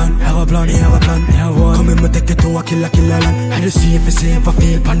 you have a plan, you have a plan. Have one. Come in, me take it to a killer land. I just see if it's safe, I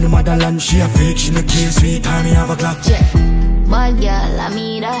feel pan the motherland. She a freak, she no care, sweet time, me have a clock. Bad girl, I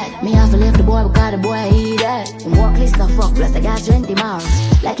mean that. Me have to left the boy because the boy eat that. Him walk list no fuck, plus I got 20 miles.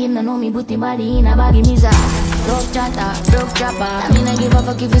 Like him no know me, put him body in a baggy mizza. Rough chatter, broke chopper. I mean I give a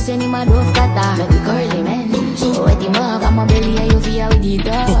fuck if you send him a rough cutter. Make me curly man. Wet him up, I'm a belly and you feel with the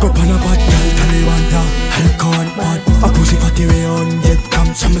dog. Fuck up on a bad girl, Talibanta. I'll go on pot. A pussy fatty way on dead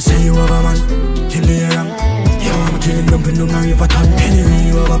come. Some say you have a man. Him they wrong. Yo, I'm killing them in the river town. Anyway,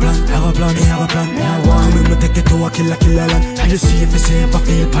 you have a plan, you have a plan. Have one. Come in, me take it to a killer land. I just see if it's safe, I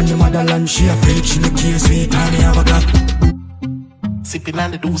feel pan the motherland. She a freak, she no care, sweet time, me have a clock. Sipping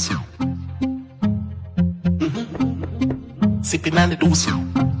on the deuce. Sipping on the deuce.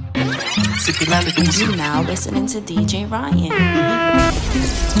 Sipping on the deuce. You now listening to DJ Ryan.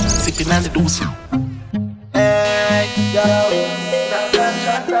 Sipping on the deuce. Hey, yo.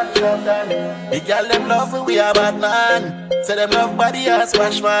 The girl them love when we are bad man. Say them love body as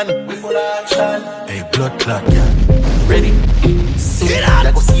smash man. We full action. Hey, blood clot, yeah. Ready? Get out.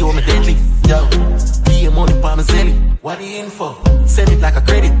 I go see you on the deadly. Yo, be a money pa my zelly. What the info? Send it like a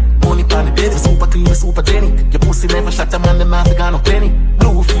credit. Money pa the dead. Super clean, super Jenny. Your pussy never shot a man, the mouth got no penny.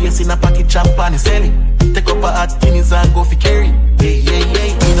 Blue face in a pocket, chop on his celly. Take up a hot guineas and go for carry. Hey,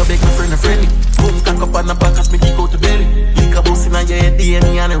 me no beg my friend a friendly. Boom, cock up on the back as me kick out the belly. Lick a boss in your head,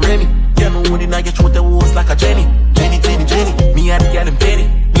 DNA and a Remy. You know when I get through the walls like a Jenny. Jenny. Me and the girl them petty.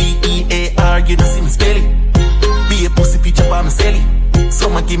 B-E-A-R, you don't see me spell it. Be a pussy picture by my celly.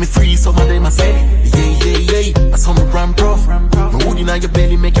 Some give me free, some of them I sell it. Yeah. I saw me run prof. inna your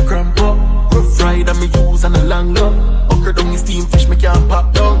belly make you cramp up. Rough ride and me use and a long love. Okra down the steam fish me can't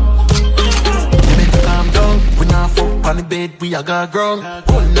pop down. You make me calm down. We not fuck on the bed, we a got ground.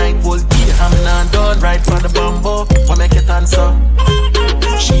 Whole night, whole day, I'm not done. Ride for the bamboo, what make it answer?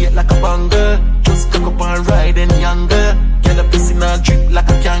 She it like a banger. Just cock up and ride and younger. Get a pussy now drip like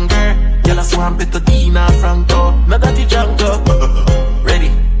a kangaroo. Get a swamp it to Dina Franco. Now that you jump up.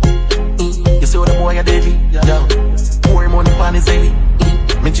 Ready? You see what the boy a deadly? Yo, pour money on his belly.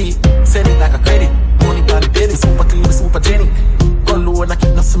 Me G, send it like a credit. Money on the belly, super clean, super genic. Go low and I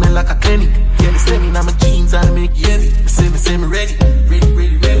keep no smell like a clinic. Yeah, they send me now my jeans and I make you heavy. Say me ready.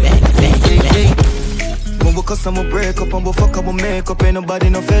 When we cuss and we break up and we fuck and we make up, ain't nobody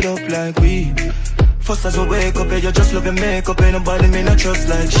no fed up like we. First as we wake up, you just love your makeup, ain't nobody me not trust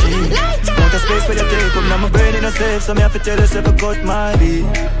like she. Want a space where you take up, now my brain in a safe, so me have to tell yourself I cut my beat.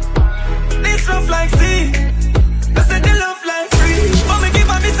 This love like sea, I said the love like free. But me give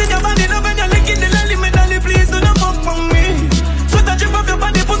a miss in your body, now when you're licking the lolly, me dolly, please do not fuck on me. So that drip off your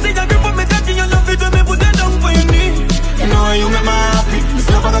body, pussy, you grip on me, touching your love, it when me put it down for your knee. You know how you make my happy, this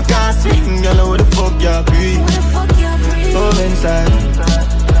love on a car sweet, and you know where the fuck you breathe. Oh, inside,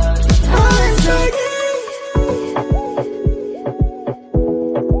 oh, inside.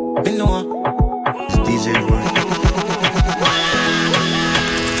 You know what? It's DJ Boy.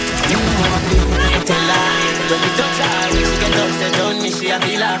 You know how I feel. Tell her, when we touch her, when she get upset on me, she a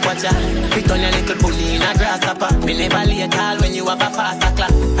feel like watch her. Fit on your little bully in a grasshopper. Me never late all when you have a faster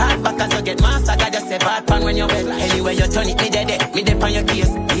clock. Hard back as you get massacre, just say bad pan when you beg. Anyway you turn it, me dead, me dip on your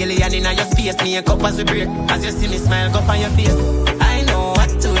case. Alien in your space, me a cup as we break. As you see me smile, go on your face. I know what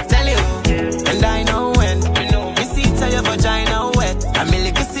to tell you, and I know when. Me see it your vagina wet. I mean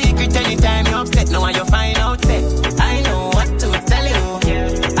like a secret anytime you upset. Now you find out set. I know what to tell you,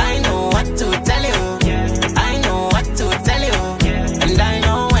 I know what to tell you, I know what to tell you, and I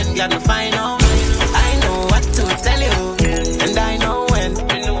know when you're gonna find out. I know what to tell you, and I know when.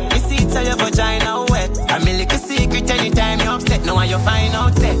 Me see it your vagina wet. I mean like a secret anytime you upset. Now you find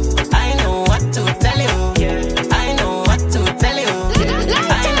out set. I know what to tell you, I know what to tell you,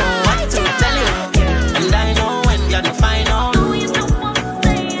 I know what to tell you, and I know when you're gonna find out.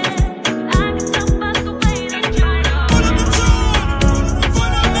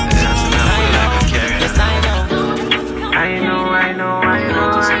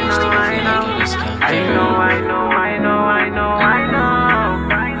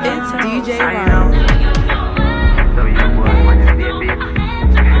 It's DJ Ryan.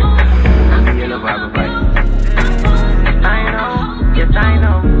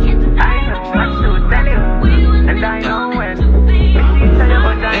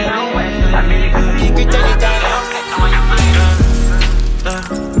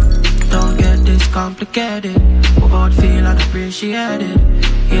 Don't get this complicated. We're both feel unappreciated.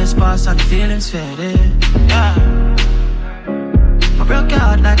 Years pass and the feelings faded. Yeah. I broke your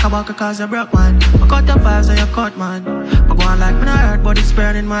heart like a walker cause I broke mine. I cut the vibes and you cut mine. I go on like me not hurt but it's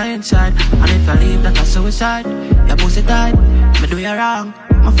burning my inside. And if I leave that's a suicide. Your pussy tight, me do you wrong.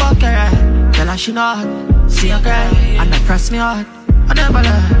 I fuck you right, tell her she not. See her cry, and that press me hard. I never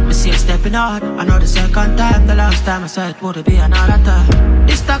learn, me see her stepping hard. I know the second time, the last time I said it would be another time.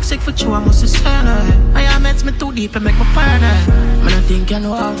 This toxic for you, I must say no. I am meant me too deep and make me paranoid. I don't think you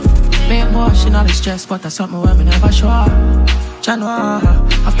know. Me emotional stress, but that's something where me never show. January,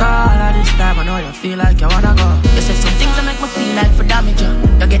 after all of this time, I know you feel like you wanna go. You say some things that make me feel like for damage you.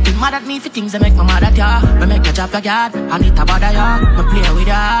 You getting mad at me for things that make me mad at you. Me make you drop your guard, I need to bother you. Me play with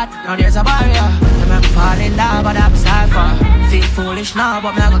your heart, now there's a barrier. You make me fall in love, but I'm sorry for. Feel foolish now,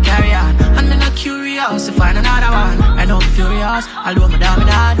 but me I go carry on. And me not curious to find another one. I know I'm furious, I'll do me down with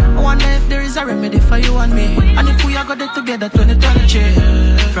that. I wonder if there is a remedy for you and me. And if we are gonna get together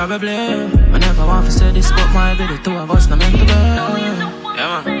 2023. Probably, I never want to say this, but might be the two of us not meant to be.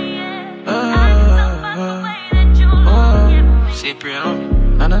 Yeah, man. See, pray, no?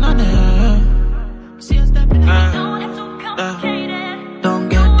 No. Don't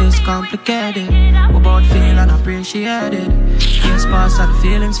get this complicated. We both feel unappreciated. Years pass and the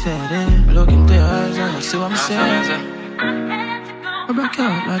feelings faded. I look into your eyes and you see what I'm saying. I broke your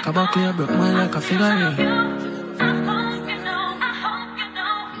heart like a buckle, I broke mine like a figure eight.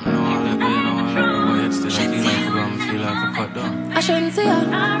 I shouldn't see her.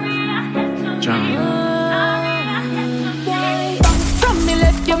 From me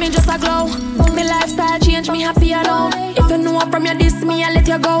left you, me just a glow. Me lifestyle change, me happy alone. If you know from your diss me, I let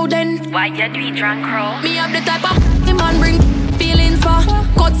you go then. Why you do it drunk, crow? Me have the type of the man bring feelings for.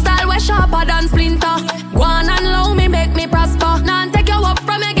 Cut style way sharper than splinter. Go on and low me make me prosper. Now take you up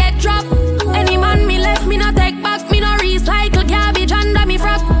from you get dropped. Any man me left me no take back. Me no recycle garbage and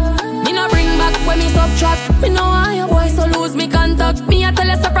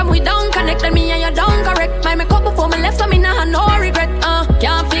I don't correct. My makeup before me left, so me nah have no regret.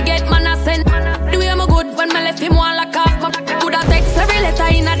 Can't forget man I send. The way I'm good when me left him one lock off. My coulda text every letter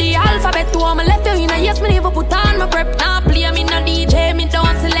in the alphabet. To all me left you in a yes, me never put on my prep. Now play me no DJ, me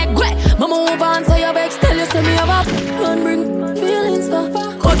don't select. Great, me move on so your vex. Tell you say me have a run bring feelings for.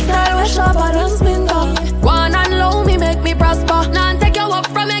 Cut style we sharper than spin car. Go on and low me make me prosper. Now take you up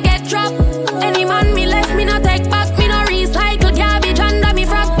from me get dropped. Any man me left me no take back. Me no recycle garbage under me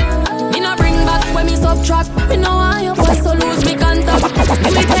frock. Me no bring back when me subtract. Me know why you boy so lose me contact.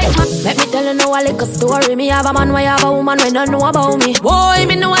 Let me tell you now a little story. Me have a man, why have a woman when don't know about me. Boy,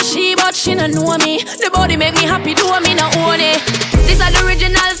 me know a she, but she don't know me. The body make me happy, do me not own it. This is the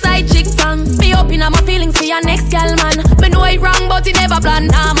original side chick song. Me open up my feelings for your next girl, man. Me know it wrong, but it never plan.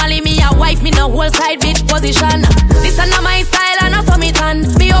 Normally me a wife, me no whole side bitch position. This is not my style and I saw me tan.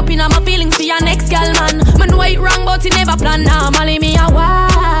 Me open up my feelings for your next girl, man. Me know it wrong, but it never plan. Normally me a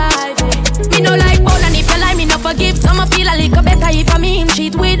wife. Me no like bone and if you lie, me no forgive. So me feel a little better if I me him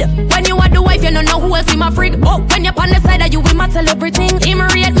cheat with. When you are the wife, you don't know who else in my frig. Oh, when you're on the side of you, we matter everything. Him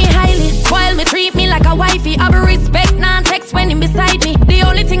rate me highly, spoil me, treat me like a wifey. I be respect, non-text when him beside me. The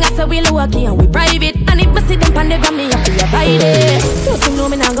only thing I say we low key and we private. And if me see them pan the gram, me have to abide it. Just to know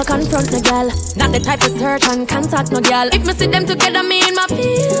me now go confront no girl. Not the type of search and contact no girl. If me see them together, me in my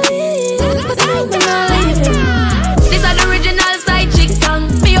feelings. But I'm not leaving. This is the original side chick song.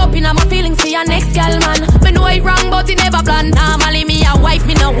 Me open up my feelings to your next girl, man. Me know it wrong, but it never plan. Normally me a wife,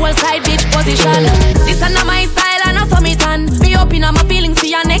 me no whole side bitch position. This is not my style and I saw me tan. Me open up my feelings to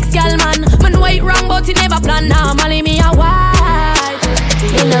your next girl, man. Me know it wrong, but it never plan. Normally me a wife.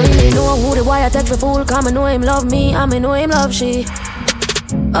 Me no really know who the boy I take for fool. Cause me know him love me and me know him love she.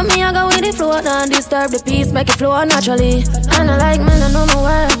 But me I go with the flow, don't disturb the peace, make it flow naturally. And I like me, I know my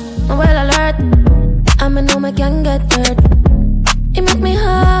word, I'm well alert. And me know me can get hurt. It make me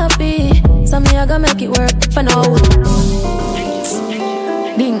happy, so me I gotta make it work for now.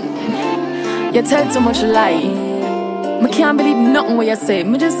 Ding, you tell too much lie. Me can't believe nothing what you say.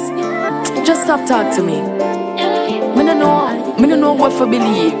 Me just stop talk to me. Me no know what for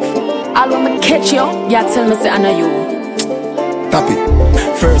believe. All when me catch you, you tell me say I know you. Tap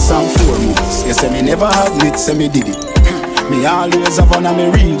it, first and foremost. You say me never admit, say me did it. Me always have one of me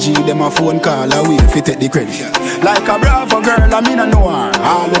real G. Them a phone call away if you take the credit. Like a bravo girl, I mean I know her.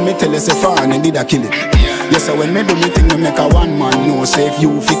 All when me tell you say fan and did I kill it. Yes, so when me do me thing, me make a one man know. Say if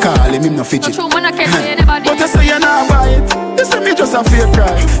you fi call him no fidget. No true, man I can't say anybody. But you say you not buy it. You say me just a fake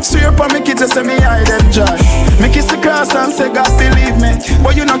cry. Swear upon me kids, you say me hide them joy. Me kiss the cross and say God believe me.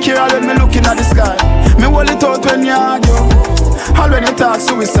 But you no care all when me looking at the sky. Me hold it out when you argue. All when you talk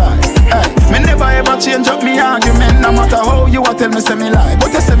suicide. Hey, me never ever change up me argument. No matter how you a tell me say me lie.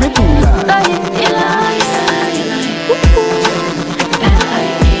 But you say me too lie. You lie.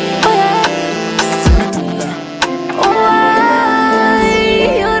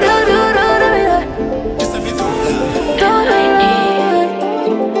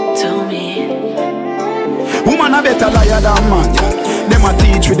 Woman a better liar than man. Them a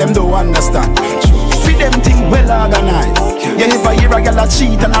teach with them don't understand. Feed them thing well organized. You ever hear a girl a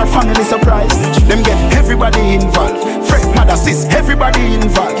cheat and her family surprised? Them get everybody involved. Friend, mother, sis, everybody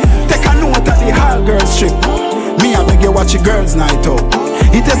involved. Take a note of the whole girls trip. Me I beg you watch your girls night out.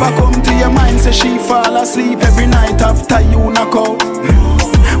 It ever come to your mind say she fall asleep every night after you knock out?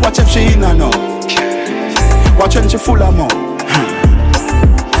 Watch if she in and out. Watch when she full of mouth.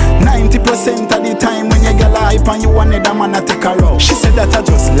 90% of the time when you get hype and you want another man to take her out. She said that I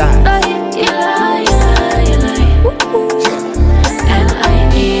just lie. You lie.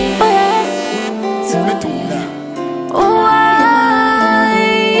 L-I-E. Why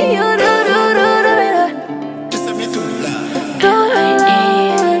you do Just say me too lie.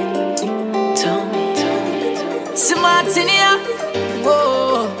 Martinia,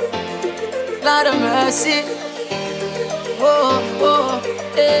 whoa, Lord of mercy, whoa,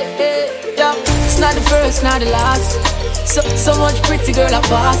 hey, yeah. It's not the first, not the last. So much pretty girl I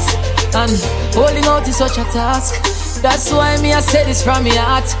pass, and holding out is such a task. That's why me I say this from my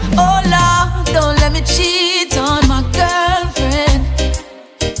heart. Oh Lord, don't let me cheat on my girlfriend,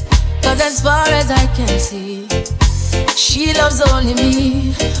 'cause as far as I can see, she loves only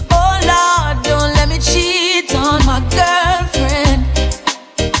me. Oh Lord, don't let me cheat on my girlfriend.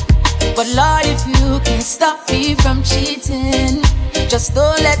 But Lord, if you can't stop me from cheating, just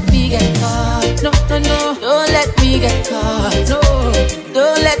don't let me get caught. No, don't let me get caught. No,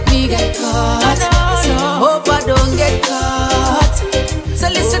 don't let me get caught. So hope I don't get caught. So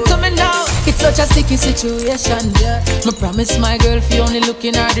listen to me now. It's such a sticky situation, yeah. Me promise my girl if you only look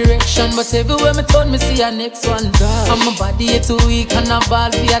in her direction, but everywhere me turn, me see her next one. And my body is too weak and I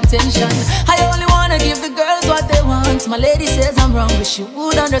ball for attention. I only wanna give the girls what they want. My lady says I'm wrong, but she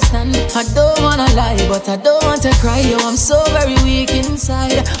would understand. I don't wanna lie, but I don't want to cry. Yo, I'm so very weak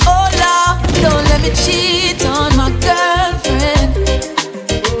inside. Oh Lord, don't let me cheat on my girlfriend,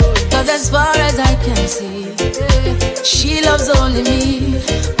 'cause as far as I can see, she loves only me.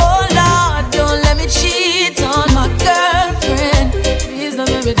 Oh Lord, don't let me cheat on my girlfriend. Please don't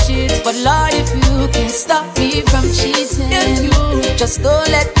let me cheat. But Lord, if you can stop me from cheating, if you just don't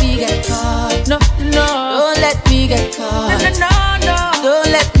let me get caught. No, no, don't let me get caught. No, no, no, don't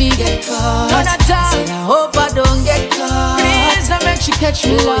let me get caught. No, not all. Say, I hope I don't get caught. Please don't make you catch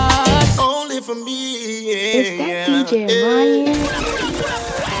me, Lord. Only for me, yeah. Is that DJ Ryan?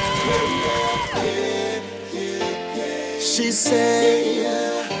 She said,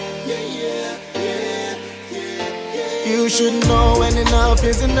 you should know when enough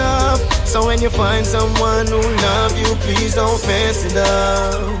is enough. So when you find someone who love you, please don't mess it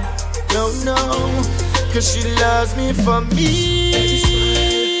up. No, no, 'cause she loves me for me.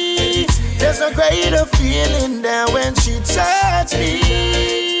 There's a greater feeling than when she touched me.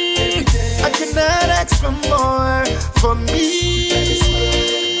 I cannot ask for more for me.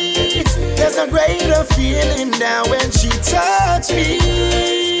 There's a greater feeling now when she touched me.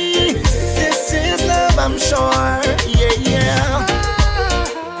 This is love, I'm sure. Yeah, yeah.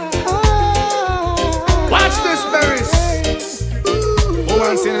 Watch this, Berries.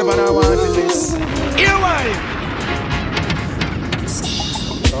 Woman saying about I wanted this. Here why?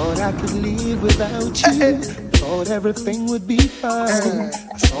 Thought I could live without you. Thought everything would be fine.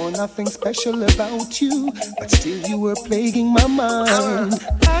 I saw nothing special about you, but still you were plaguing my mind.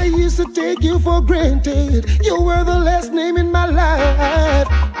 I used to take you for granted. You were the last name in my life.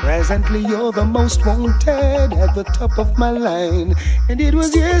 Presently you're the most wanted, at the top of my line. And it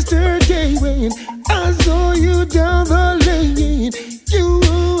was yesterday when I saw you down the lane. You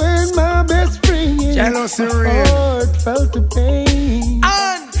and my best friend. Jealousy my heart felt the pain.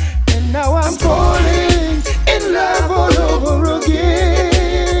 And now I'm falling in love all over again.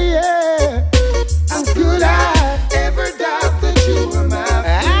 Yeah. How could I ever doubt that you were my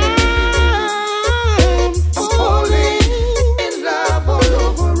friend? I'm falling in love all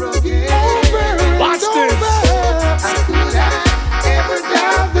over again. Watch this. How could I ever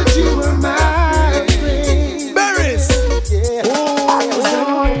doubt that you were my friend? Berries. Yeah.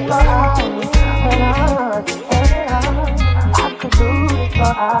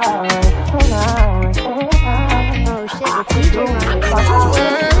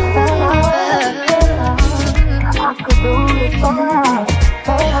 I could do it for hours.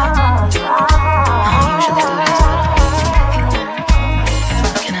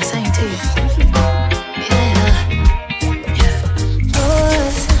 Can I sing to you? Yeah.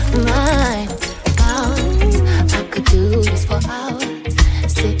 Yours, mine, ours. I could do this for hours.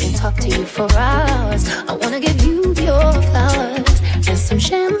 Sit and talk to you for hours. I wanna give you your flowers and some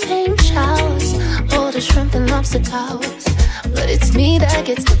champagne showers. All the shrimp and lobster towers. But it's me that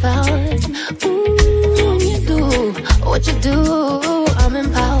gets devoured. Ooh, you do what you do. I'm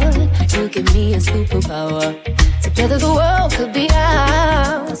empowered. You give me a superpower. Together the world could be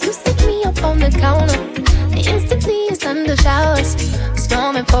ours. You stick me up on the counter. Instantly it's under showers.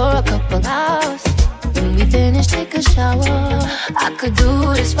 Storming for a couple hours. When we finish, take a shower. I could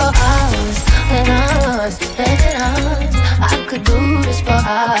do this for hours and hours and hours. I could do this for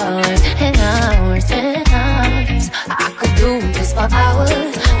hours and hours and hours. I could do this for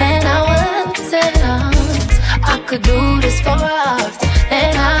hours and hours and hours. I could do this for hours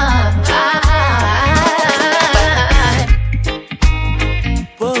and hours.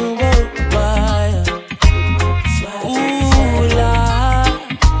 Whoa, whoa, why? Ooh, la,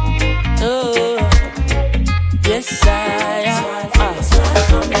 oh, yes,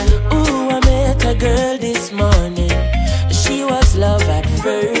 ooh, I met a girl this morning. She was love at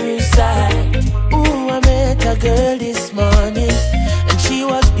first sight. Ooh, I met a girl this morning, and she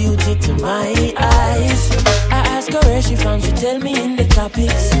was beauty to my eyes. I asked her where she from, she tell me in the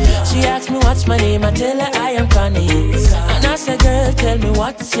tropics. She asked me what's my name, I tell her I am Connie. And I said, girl, tell me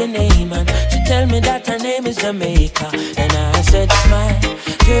what's your name, and she tell me that her name is Jamaica. And I said, smile,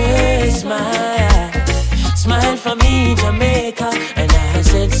 girl, smile, smile for me, Jamaica. And I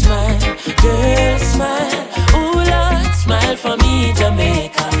said, smile, girl, smile, ooh Lord, smile for me,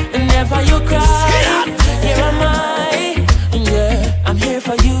 Jamaica. And never you cry, here am I, yeah, I'm here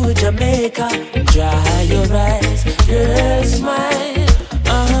for you, Jamaica. Dry your eyes, girl, smile,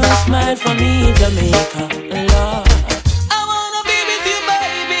 smile for me, Jamaica, Lord. I wanna be with you,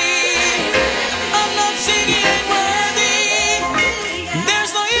 baby.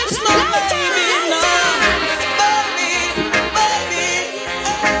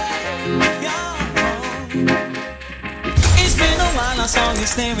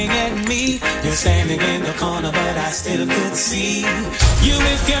 staring at me. You're standing in the corner, but I still could see you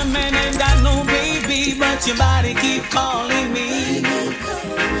with your man and I know, baby, but your body keep calling me.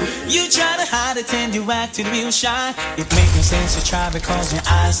 You try to hide it and you acting real shy. It makes no sense to try because your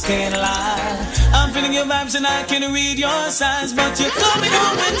eyes can't lie. I'm feeling your vibes and I can read your signs, but you're coming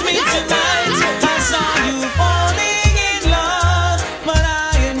home with me tonight. I saw you falling in love, but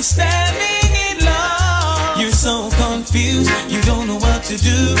I am standing in love. You're so confused, you don't know what to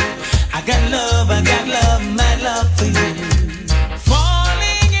do. I got love, my love for you.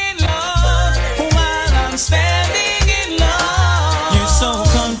 Falling in love while I'm standing in love. You're so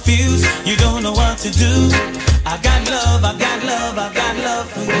confused, you don't know what to do. I got love,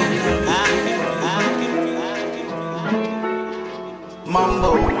 for you.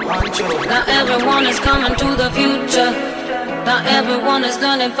 Mambo, Ancho. Now everyone is coming to the future. Now everyone is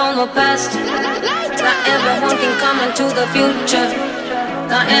learning from the past. Now everyone can come into the future.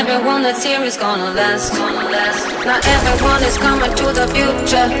 Now everyone that's here is gonna last. Now everyone is coming to the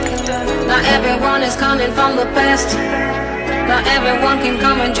future. Now everyone is coming from the past. Now everyone can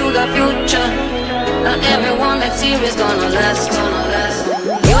come into the future. Now everyone that's here is gonna last.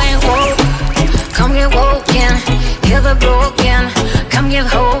 You ain't woke, come get woken. Hear the broken, come give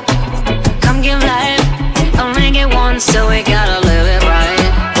hope, come give life. Only get one, so we gotta live it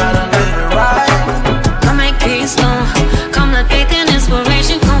right. Come make peace, come let faith and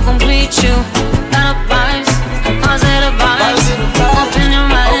inspiration come complete you. Better vibes, positive vibes. Open your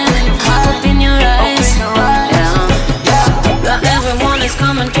mind, open your eyes. Now everyone is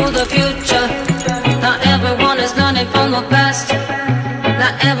coming to the future. Now everyone is learning from the past.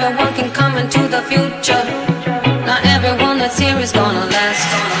 Now everyone can come into the future. Now everyone that's here is gonna last.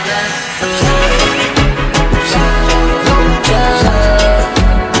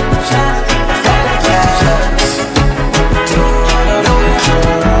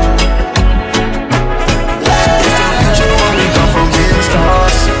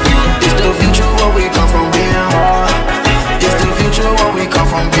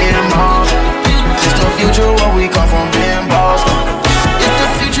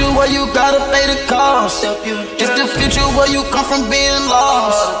 You come from being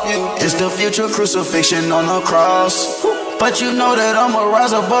lost. It's the future crucifixion on the cross. But you know that I'ma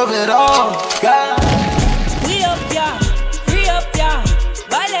rise above it all. God. We up, yeah, free up, yeah.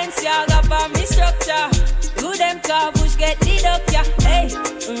 Balenciaga for me structure. Do them car push get lead up, yeah. Hey,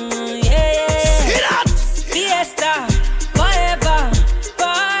 yeah. Fiesta, forever,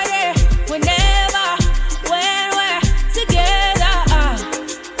 party, whenever, when we're together.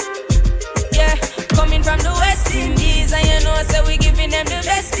 Yeah, coming from the West Indies, and you know, so we giving them the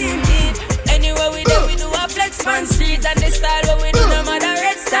best indeed. Anywhere we do, we do a flex man street, and the style what we do, no matter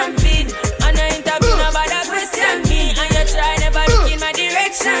red stampede. And I interview about a question me, and you try never look in my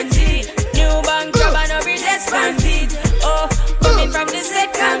direction, G. New bank job and no bridge expanded. Oh, coming from the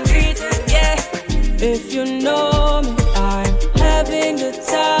second grade, yeah. If you know me, I'm having the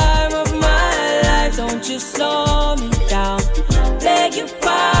time of my life. Don't you slow me down. Beg you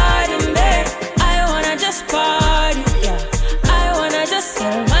pardon me. I wanna just party, yeah. I wanna just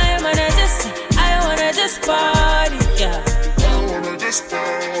tell my manager, I wanna just party, yeah. I wanna just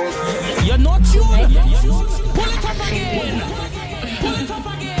party. You're not you. Pull it up again. Pull it up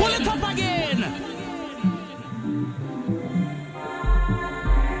again. Pull it up again.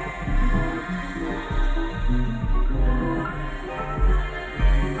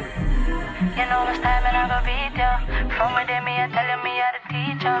 You know this time and I go beat you. From within me and telling me how to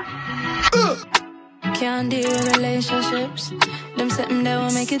teach you. Can't deal with relationships. Them something that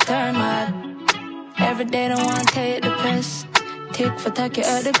will make you turn mad. Every day don't want to take the piss. Tick for tack you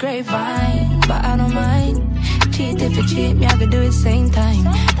out the grapevine. But I don't mind. Cheat if you cheat me, I could do it same time.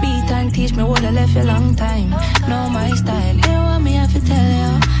 Beat and teach me what I left you long time. Know my style, you want me, I have to tell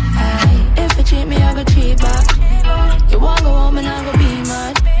you. Aye, if you cheat me, I go cheat back. You want go home and I go be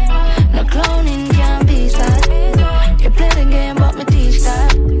mad. No cloning can't be sad. You play the game but me teach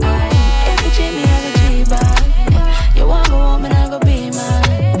that. Aye, if you cheat me, I go cheat back. You want go home and I go be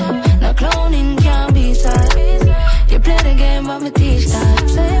mad. No cloning can't be sad. You play the game but me teach that.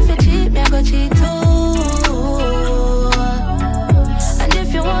 So if you cheat me, I go cheat too. And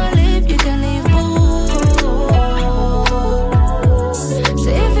if you want to leave, you can leave too. So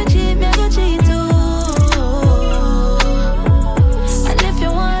if you cheat me, I go cheat too. And if you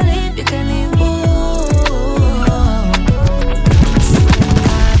want to leave, you can leave too.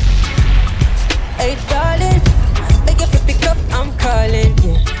 Hey darling, beg if you pick up, I'm calling,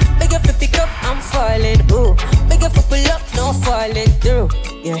 yeah. Beg if you pick up, I'm falling, ooh. Beg if you pull up, no falling through,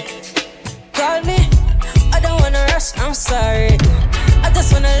 yeah. Call me, I don't wanna rush, I'm sorry. I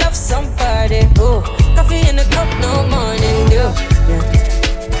just wanna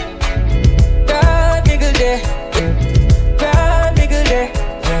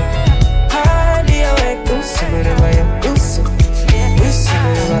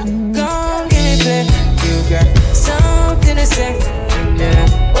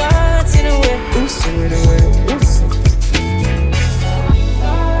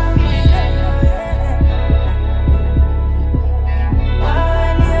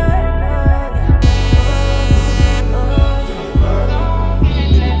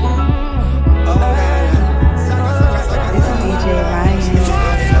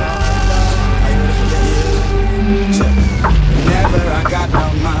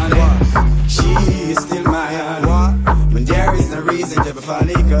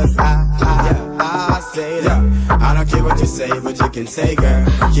cause I say that I don't care what you say, but you can say, girl.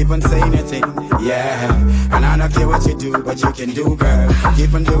 Keep on saying your thing, yeah. And I don't care what you do, but you can do, girl.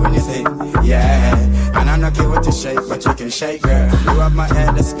 Keep on doing your thing, yeah. And I don't care what you shake, but you can shake, girl. You have my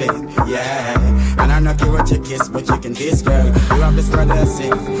head to spin, yeah. And I don't care what you kiss, but you can kiss, girl. You have this brother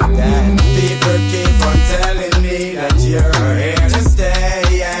sing, that people keep on telling me that you're here to stay,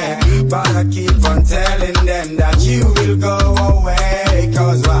 yeah. But I keep on telling them that you will go away.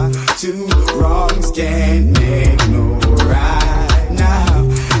 Cause what two wrongs can't make no right now.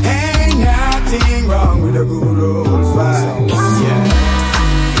 Ain't nothing wrong with a good old vibe, yeah.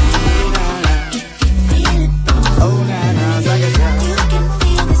 Oh, nah, nah, like a girl. You can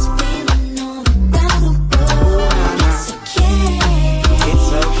feel this feeling all around the world. It's okay. It's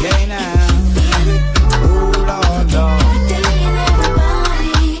okay now. Oh, Lord, Lord. Every day and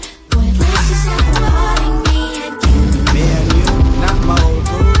everybody. Boy, let's just have a party, me and you. Me and you, not my old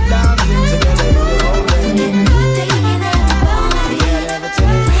crew, dancing together in the whole day. Every day and everybody. Yeah, every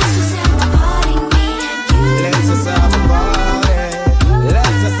day. Let's just have a party, me and you. Let's just have a party.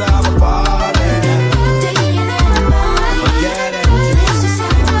 Let's just have a party.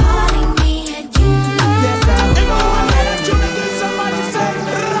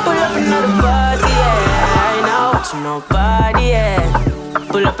 Nobody, yeah.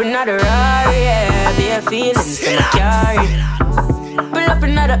 Pull up another Rari, yeah. Bare feelings to my carry. Pull up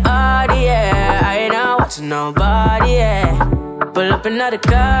another Audi, yeah. I ain't not watching nobody, yeah. Pull up another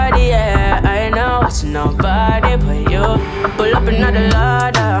Cardi, yeah. I ain't not watching nobody but you. Pull up another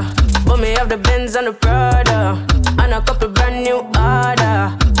Lada. Put me off the Benz and the Prada. And a couple brand new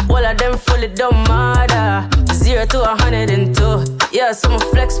order. All of them fully don't matter. 0 to 102. Yeah, so I'ma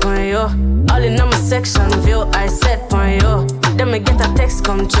flex on you. All in on my section view, I set on you. Then me get a text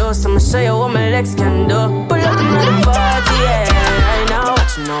come true, so I'ma show you what my legs can do. Pull up another party, yeah. I ain't not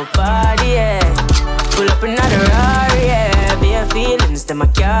watching nobody, yeah. Pull up another Rari, yeah. Bare feelings that I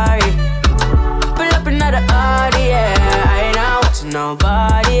carry. Pull up another Audi, yeah. I ain't not watching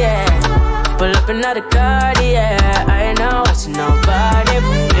nobody, yeah. Pull up another Cardi, yeah. I ain't not watching nobody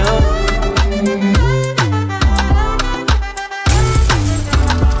but you.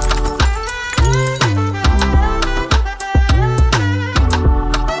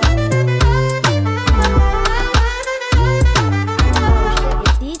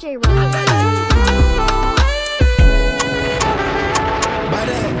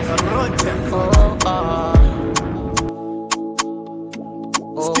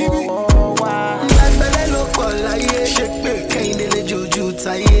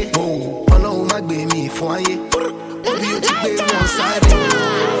 Ọlọ́run má gbé mi fún ayé. Obi ó ti gbé wọn sáré.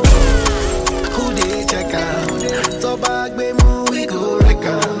 Who dey check am? Tó bá gbé mú we go wreck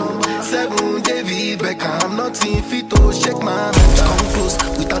am. 7 David Beckham, nothing fit to shake my mental. Come close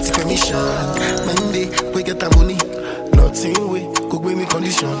without permission. Monday we get a money. Nothing we go gbé mi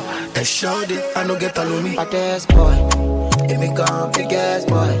condition. And shout it, I no get alone me. Baddest boy, here we come, biggest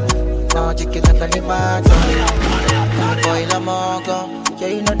boy. Now chicken up in my toy. Boy, I'm all gone. Yeah,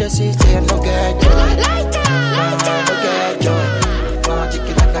 you know the city, I no get joy. No get joy. Now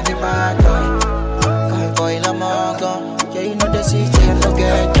chicken up in my toy. Boy, I'm all gone. Yeah, you know the city, I no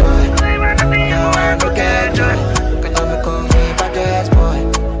get joy. No get joy. Can you call me baddest boy?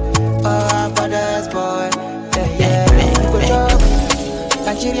 Oh, baddest boy. Yeah, go job.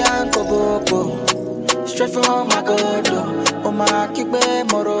 Nigerian Koboko. Straight from my godo. Oh, my kickbe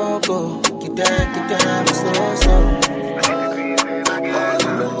Morocco. Keep them slow.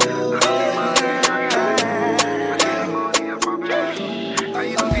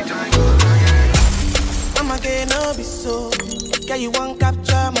 I'ma get no be so. Yeah, you won't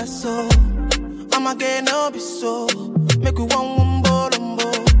capture my soul. I'ma get no be so. Make we one wumbo lumbo.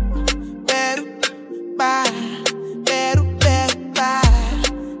 Better bye.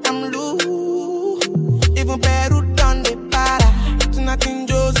 I'm loose. Even better done the para. Tonight in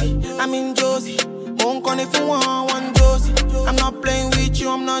Josie, I'm in Josie. Won't call if you want Josie. I'm not playing with you,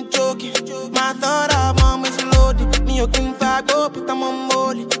 I'm not joking. My thought of mom is loaded. Me, you can fight up, but I'm on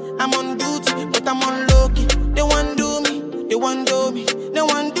molly. I'm on duty, but I'm on low-key. They want do me, they want do me. They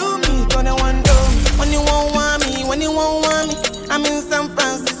want do me, cause they want do me. When you won't want me, when you won't want me. I'm in San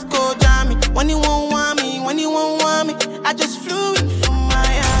Francisco, Jammy. When you won't want me, when you won't want me. I just flew in from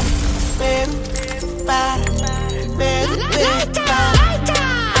Miami. Baby, bye. Baby,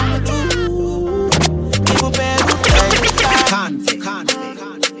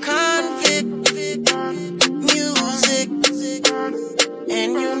 music,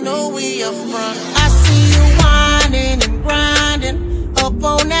 and you know we up front. I see you whining and grinding up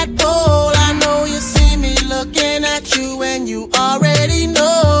on that pole. I know you see me looking at you, and you already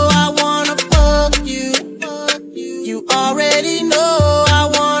know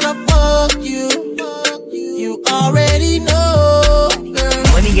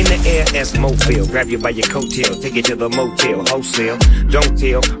S-Mo feel. Grab you by your coattail, take you to the motel, wholesale. Don't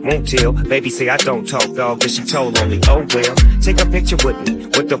tell, won't tell. Baby say I don't talk, dog, cause she told on me. Oh well, take a picture with me.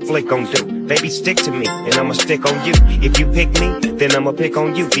 What the flick gon' do? Baby, stick to me, and I'ma stick on you. If you pick me, then I'ma pick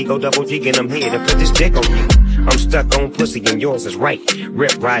on you. We go double G and I'm here to put this dick on you. I'm stuck on pussy and yours is right.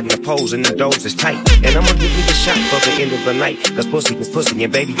 Rip riding the poles and the doors is tight. And I'ma give you the shot for the end of the night. Cause pussy is pussy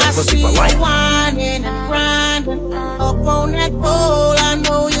and baby, you're pussy for life. Whining and grinding up on that pole. I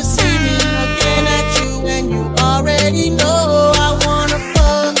know you see me looking at you, and you already know I wanna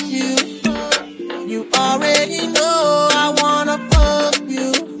fuck you. You already know I wanna fuck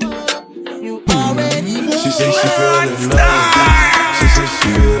you. You already know. She say she feeling nice. She say she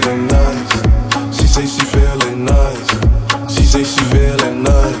feeling nice. She say she feeling nice. She say she feeling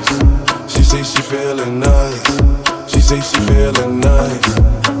nice. She say she feeling nice. She say she feeling nice.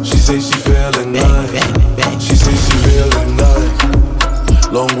 She say she feeling nice. She say she feeling nice.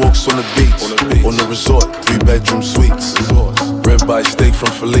 Long walks on the beach, on the resort, 3-bedroom suites. Ribeye steak from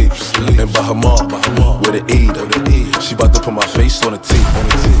Philippe's, and Bahamar, where the eat. She bout to put my face on the tee.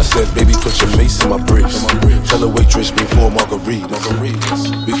 I said, baby, put your face in my briefs. Tell the waitress before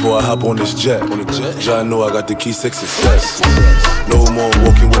margaritas. Before I hop on this jet, John know I got the key 6 success. No more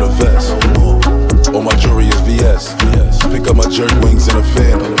walking with a vest. All my jewelry is VS. Pick up my jerk wings in a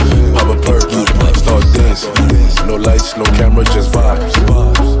fan. Pop a perky, start dancing. No lights, no camera, just vibes.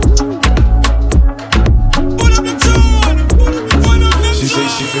 She say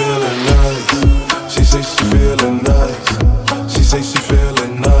she feeling nice. She say she feeling nice. She say she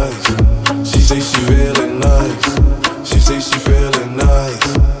feeling nice. She say she feeling nice. She say she feeling nice.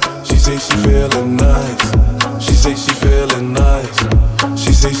 She say she feeling nice. She say she feeling nice.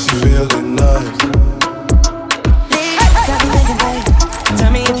 She say she feeling nice.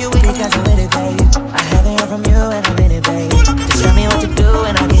 Tell me if you with it, cause I'm with it, babe. I haven't heard from you and I'm in it, babe. Just tell me what to do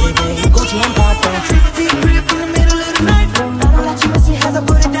and I'll get it, babe. Gucci and Paco, creep in the middle of the night. I know that you messy as I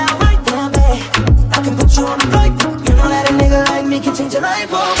put it down right there, babe. I can put you on the flight. You know that a nigga like me can change your life,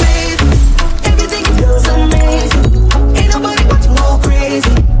 oh babe. Everything you do is amazing. Ain't nobody watching go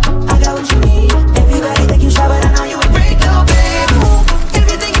crazy. I got what you need. Everybody think you shy, but I know you a freak, oh babe.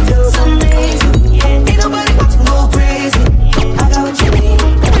 Everything you do is amazing. Ain't nobody watching go crazy. I got what you need.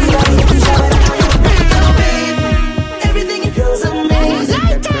 Everybody think you shy, but I know you a freak, oh babe. Everything you do is amazing.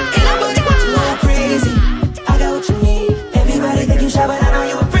 Ain't nobody watching go crazy. I got what you need. Everybody think you shy, but I know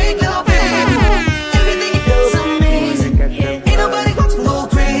you a freak, oh babe. Everything you do is amazing. Ain't nobody watching go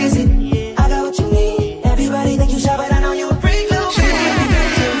crazy. I got what you need. Everybody think you shy, but I know you a freak, oh babe.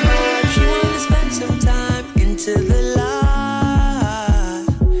 She wanna spend some time into the light,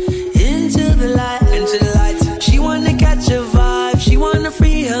 into the light, into the light. She wanna catch a vibe. She wanna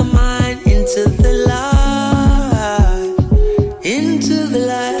free her mind into the light, into the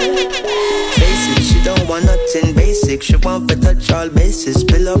light. Face it, she don't want nothing basic. She want to touch all bases.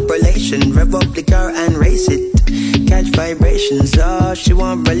 Build up relation, rev up the car and race it. Catch vibrations, oh, she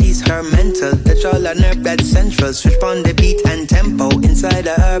want release her mental. Touch all her nerve that's central. Switch on the beat and tempo. Inside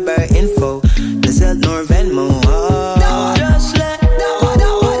of her info. The Zelt nor Venmo, oh.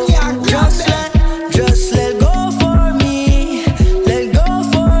 Just let go for me. Let go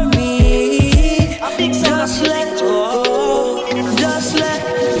for me. Just let go.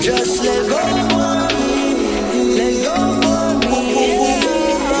 Just let go for me. Let go for me.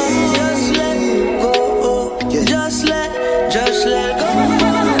 Just let go. Just let go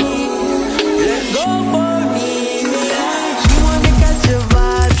for me. Let go for me. She wanna catch a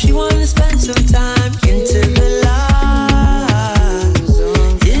vibe. She wanna spend some time into the light,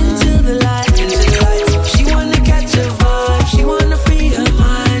 into the light, into the light. She wanna catch a vibe. She wanna free her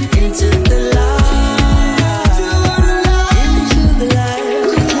mind into the light, into the light.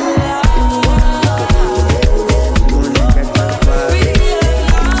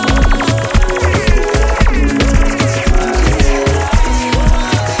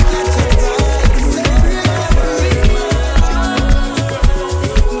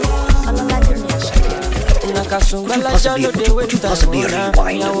 Possibly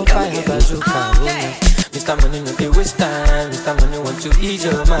rewind and come here. Mr. Money no dey waste time. Mr. Money want to ease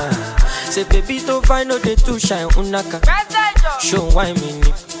your mind. Say baby don't find no dey too shine unaka. Show why me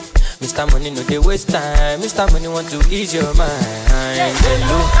nip. Mr. Money no dey waste time. Mr. Money want to ease your mind.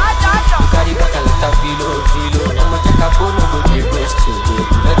 Hello, you carry back a lot of filo. I'ma take a phone no go dey waste you.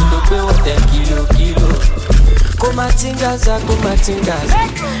 Let it go pay 10 kilo. Kumatingaza,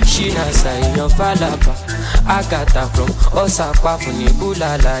 Shina in Falapa. Agata from Osaka Funi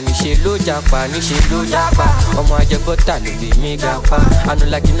Bulala, Nishi Lojapa, Omo Ajebota, Lubi Migapa. I don't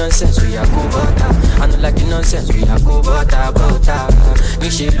like the nonsense, we are go butter. I don't like the nonsense, we are go butter.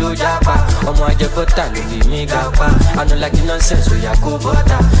 Nishi Lojapa, Omo Ajebota, Lubi Migapa. I don't like the nonsense, we are go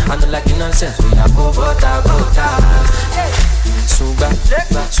butter. I don't like the nonsense, we are go butter.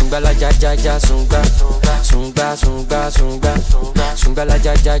 Sunga la ja ja ja sunga la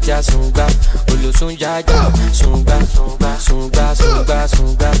ja ja ja sunga ulu sunga ja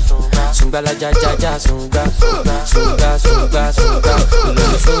sunga la ja ja ja sunga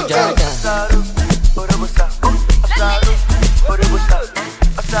ulu sunga ja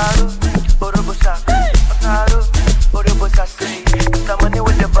Mr. Money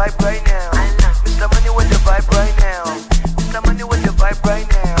with the vibe right now. Mr. Money with the vibe right now. Mr. Money with the vibe right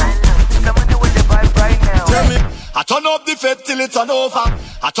now. Mr. Money with the vibe right now. Tell me, I turn up the Fete till it's an over.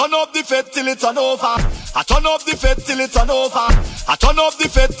 I turn up the Fete till it's an over. I turn up the Fete till it's an over. I turn up the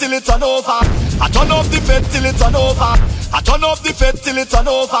Fete till it's an over. I turn up the Fete till it's an over. I turn up the Fete till it's an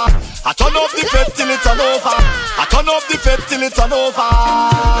over. I turn up the Fete till it's an over. I turn up the Fete till it's an over.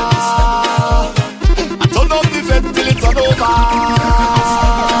 I turn up the Fete till it's an over.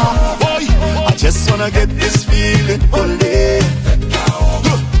 Boy, I just wanna get this feeling all day.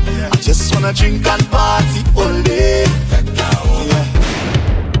 I just wanna drink and party all day.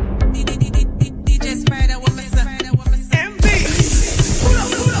 DJ Spider with me, sir. MV.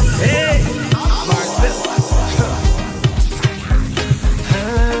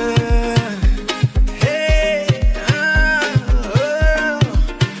 Hey,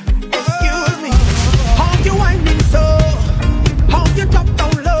 excuse me. How you whining so? How you drop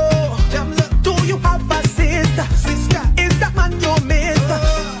down low? Do you have a sister? Is that man your mister?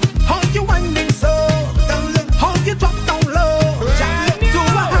 How you whining so? How you drop down low? Do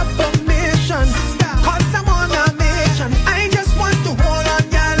I have permission? 'Cause I'm on a mission. I just want to hold on,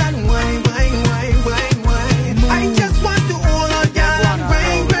 y'all, and wine. I just want to hold on, y'all, and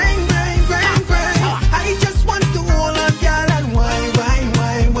rain. I just want to hold on, y'all, and wine.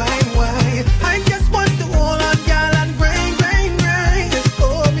 I just want to hold on, y'all, and rain. Just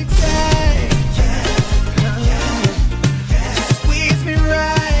hold me tight. Just squeeze me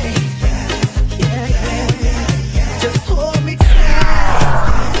right. Just hold me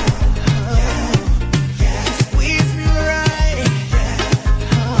tight. Just squeeze me right.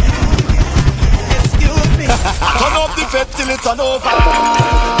 Excuse me. I turn up the Fete till it's an over.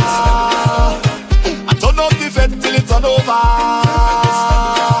 I turn up the Fete till it's an over.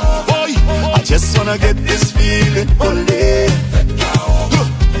 Boy, I just wanna get this feeling all day.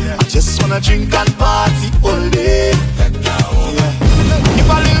 I just wanna drink and party all day. Give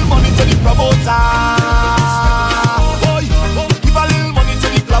a little money to the promoter. Boy, give a little money to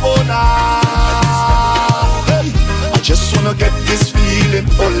the clubowner. Hey, I just wanna get this feeling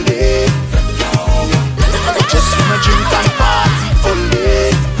all day. I just wanna drink and party all day.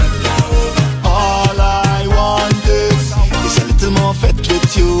 All I want is a little more Fete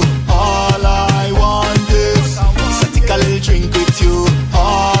with you. All I want is a take a little drink with you.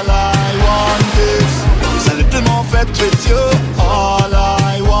 All I want is a little more Fete with you. All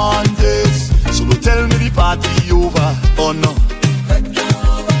I want is so we tell me the party over. Oh no,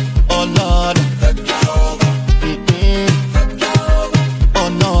 oh Lord, oh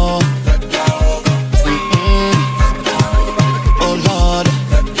no. Oh Lord,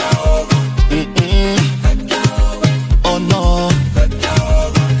 oh no.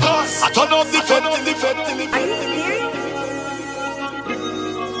 I turn up the Fete. Are you serious?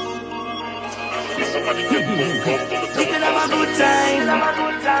 We can have a good time.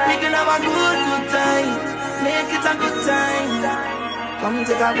 We can have a good time. Make it a good time. Come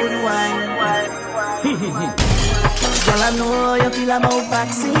take a good wine. Girl, I know you feel about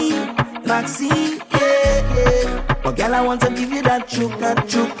vaccine, yeah. But girl, I want to give you that choke, and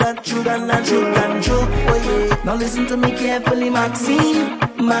that choke. Oh yeah. Now listen to me carefully, Maxine,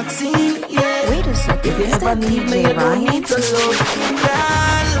 yeah. Wait a second. If you Is ever that need me, DJ you don't need to Ryan? look,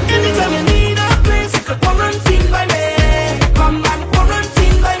 girl. Anytime you need a place, you can quarantine by me. Come and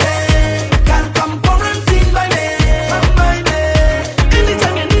quarantine by me. Girl, come quarantine by me. Come by me.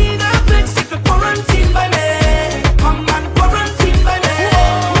 Anytime you need a place, you can quarantine by me. Come and quarantine by me.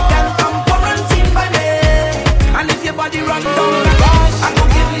 Girl, come quarantine by me. And if your body run down the rush, I go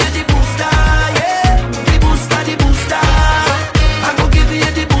give you the booster, yeah. The booster. I go give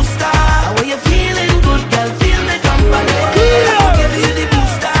you the booster. When you feeling good, girl, feel the company. I go give you the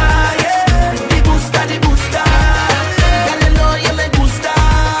booster, yeah.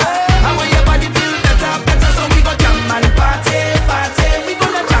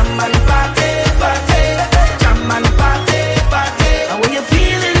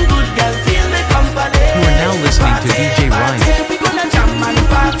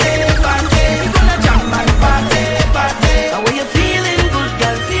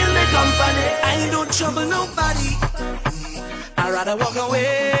 rather walk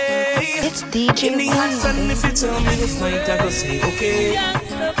away. It's DJ in the hot sun, if you tell me it's night, I go say okay.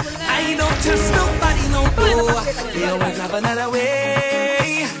 I don't trust nobody no more. They always have another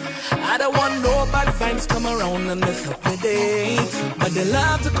way. I don't want no bad vibes come around and mess up the day, but they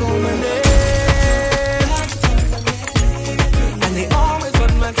love to call my name, and they always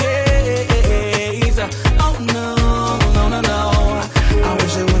run my case. Oh no, no, no, no. I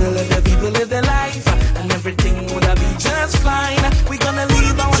wish I would've let the people live their life, and everything would have been just fine. We gonna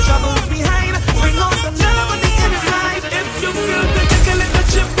leave our troubles behind, bring on the love on the inside. If you feel the tickle in the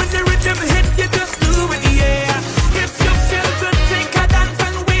chip when the rhythm hit, you just do it, yeah. If you feel to take a dance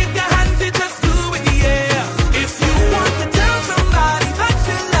and wave your hands, you just do it, yeah. If you want to tell somebody that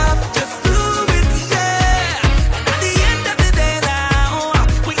you love, just do it, yeah. At the end of the day now,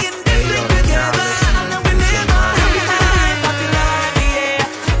 we in this thing together, and then we live our happy life,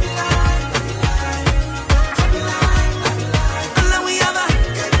 yeah. And then we have a,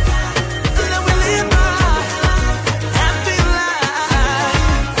 and then we live our happy life.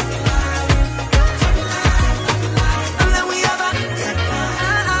 And then we have a,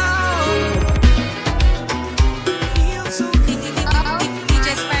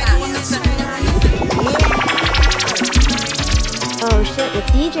 Oh shit, with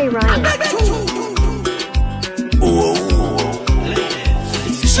DJ Ryan.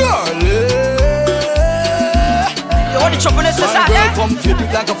 Charlie. You want the chocolate My girl, come flip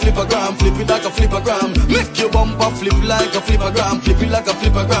it like a flippergram, flip it like a flippergram. Make your bumper flip like a flippergram, flip it like a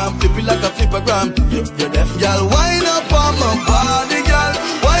flippergram, flip it like a flippergram. You're deaf, girl. Wind up on my body, girl.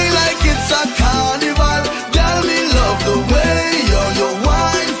 Why like it's a carnival, girl? Me love the way you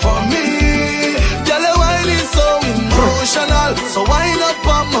wine for me, girl. Your wine is so emotional, so wind up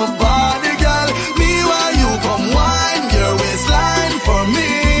on my body, girl. Me while you come wine your waistline for me.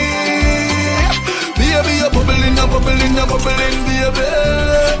 Baby, you're bubbling, you're bubbling, you're bubbling, baby.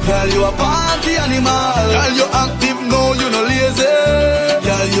 Girl, you a party animal. Girl, you active, no, you no lazy.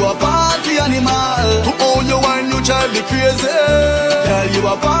 Girl, you a party animal. To own your wine, you drive me crazy. Girl, you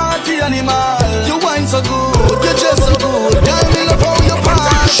a party animal. You wine so good, you dress so good. Girl, me love how you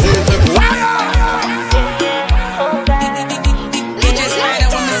party.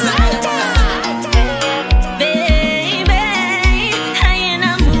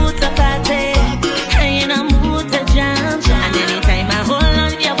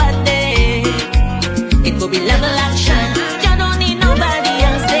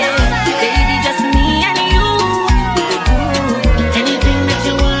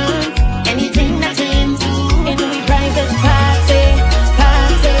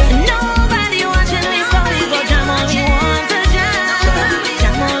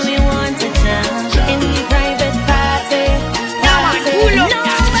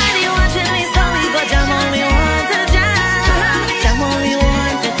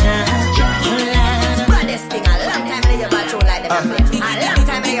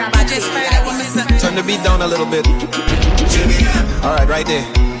 Turn the beat down a little bit. Alright, right there.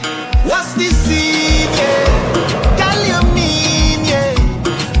 What's the scene, yeah? Girl, you mean, yeah?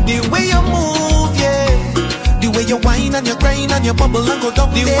 The way you move, yeah. The way you whine and you grind and you bubble and go down.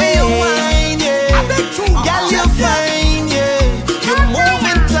 The way you whine, yeah. Girl, you fine, yeah. You move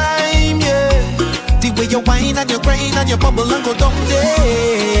in time, yeah. The way you whine and you grind and you bubble and go down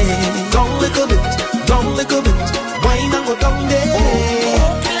there. Down little bit, down little bit. Whine and go down there.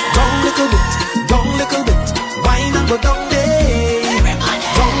 Down little bit, down little bit. Wine and go down there.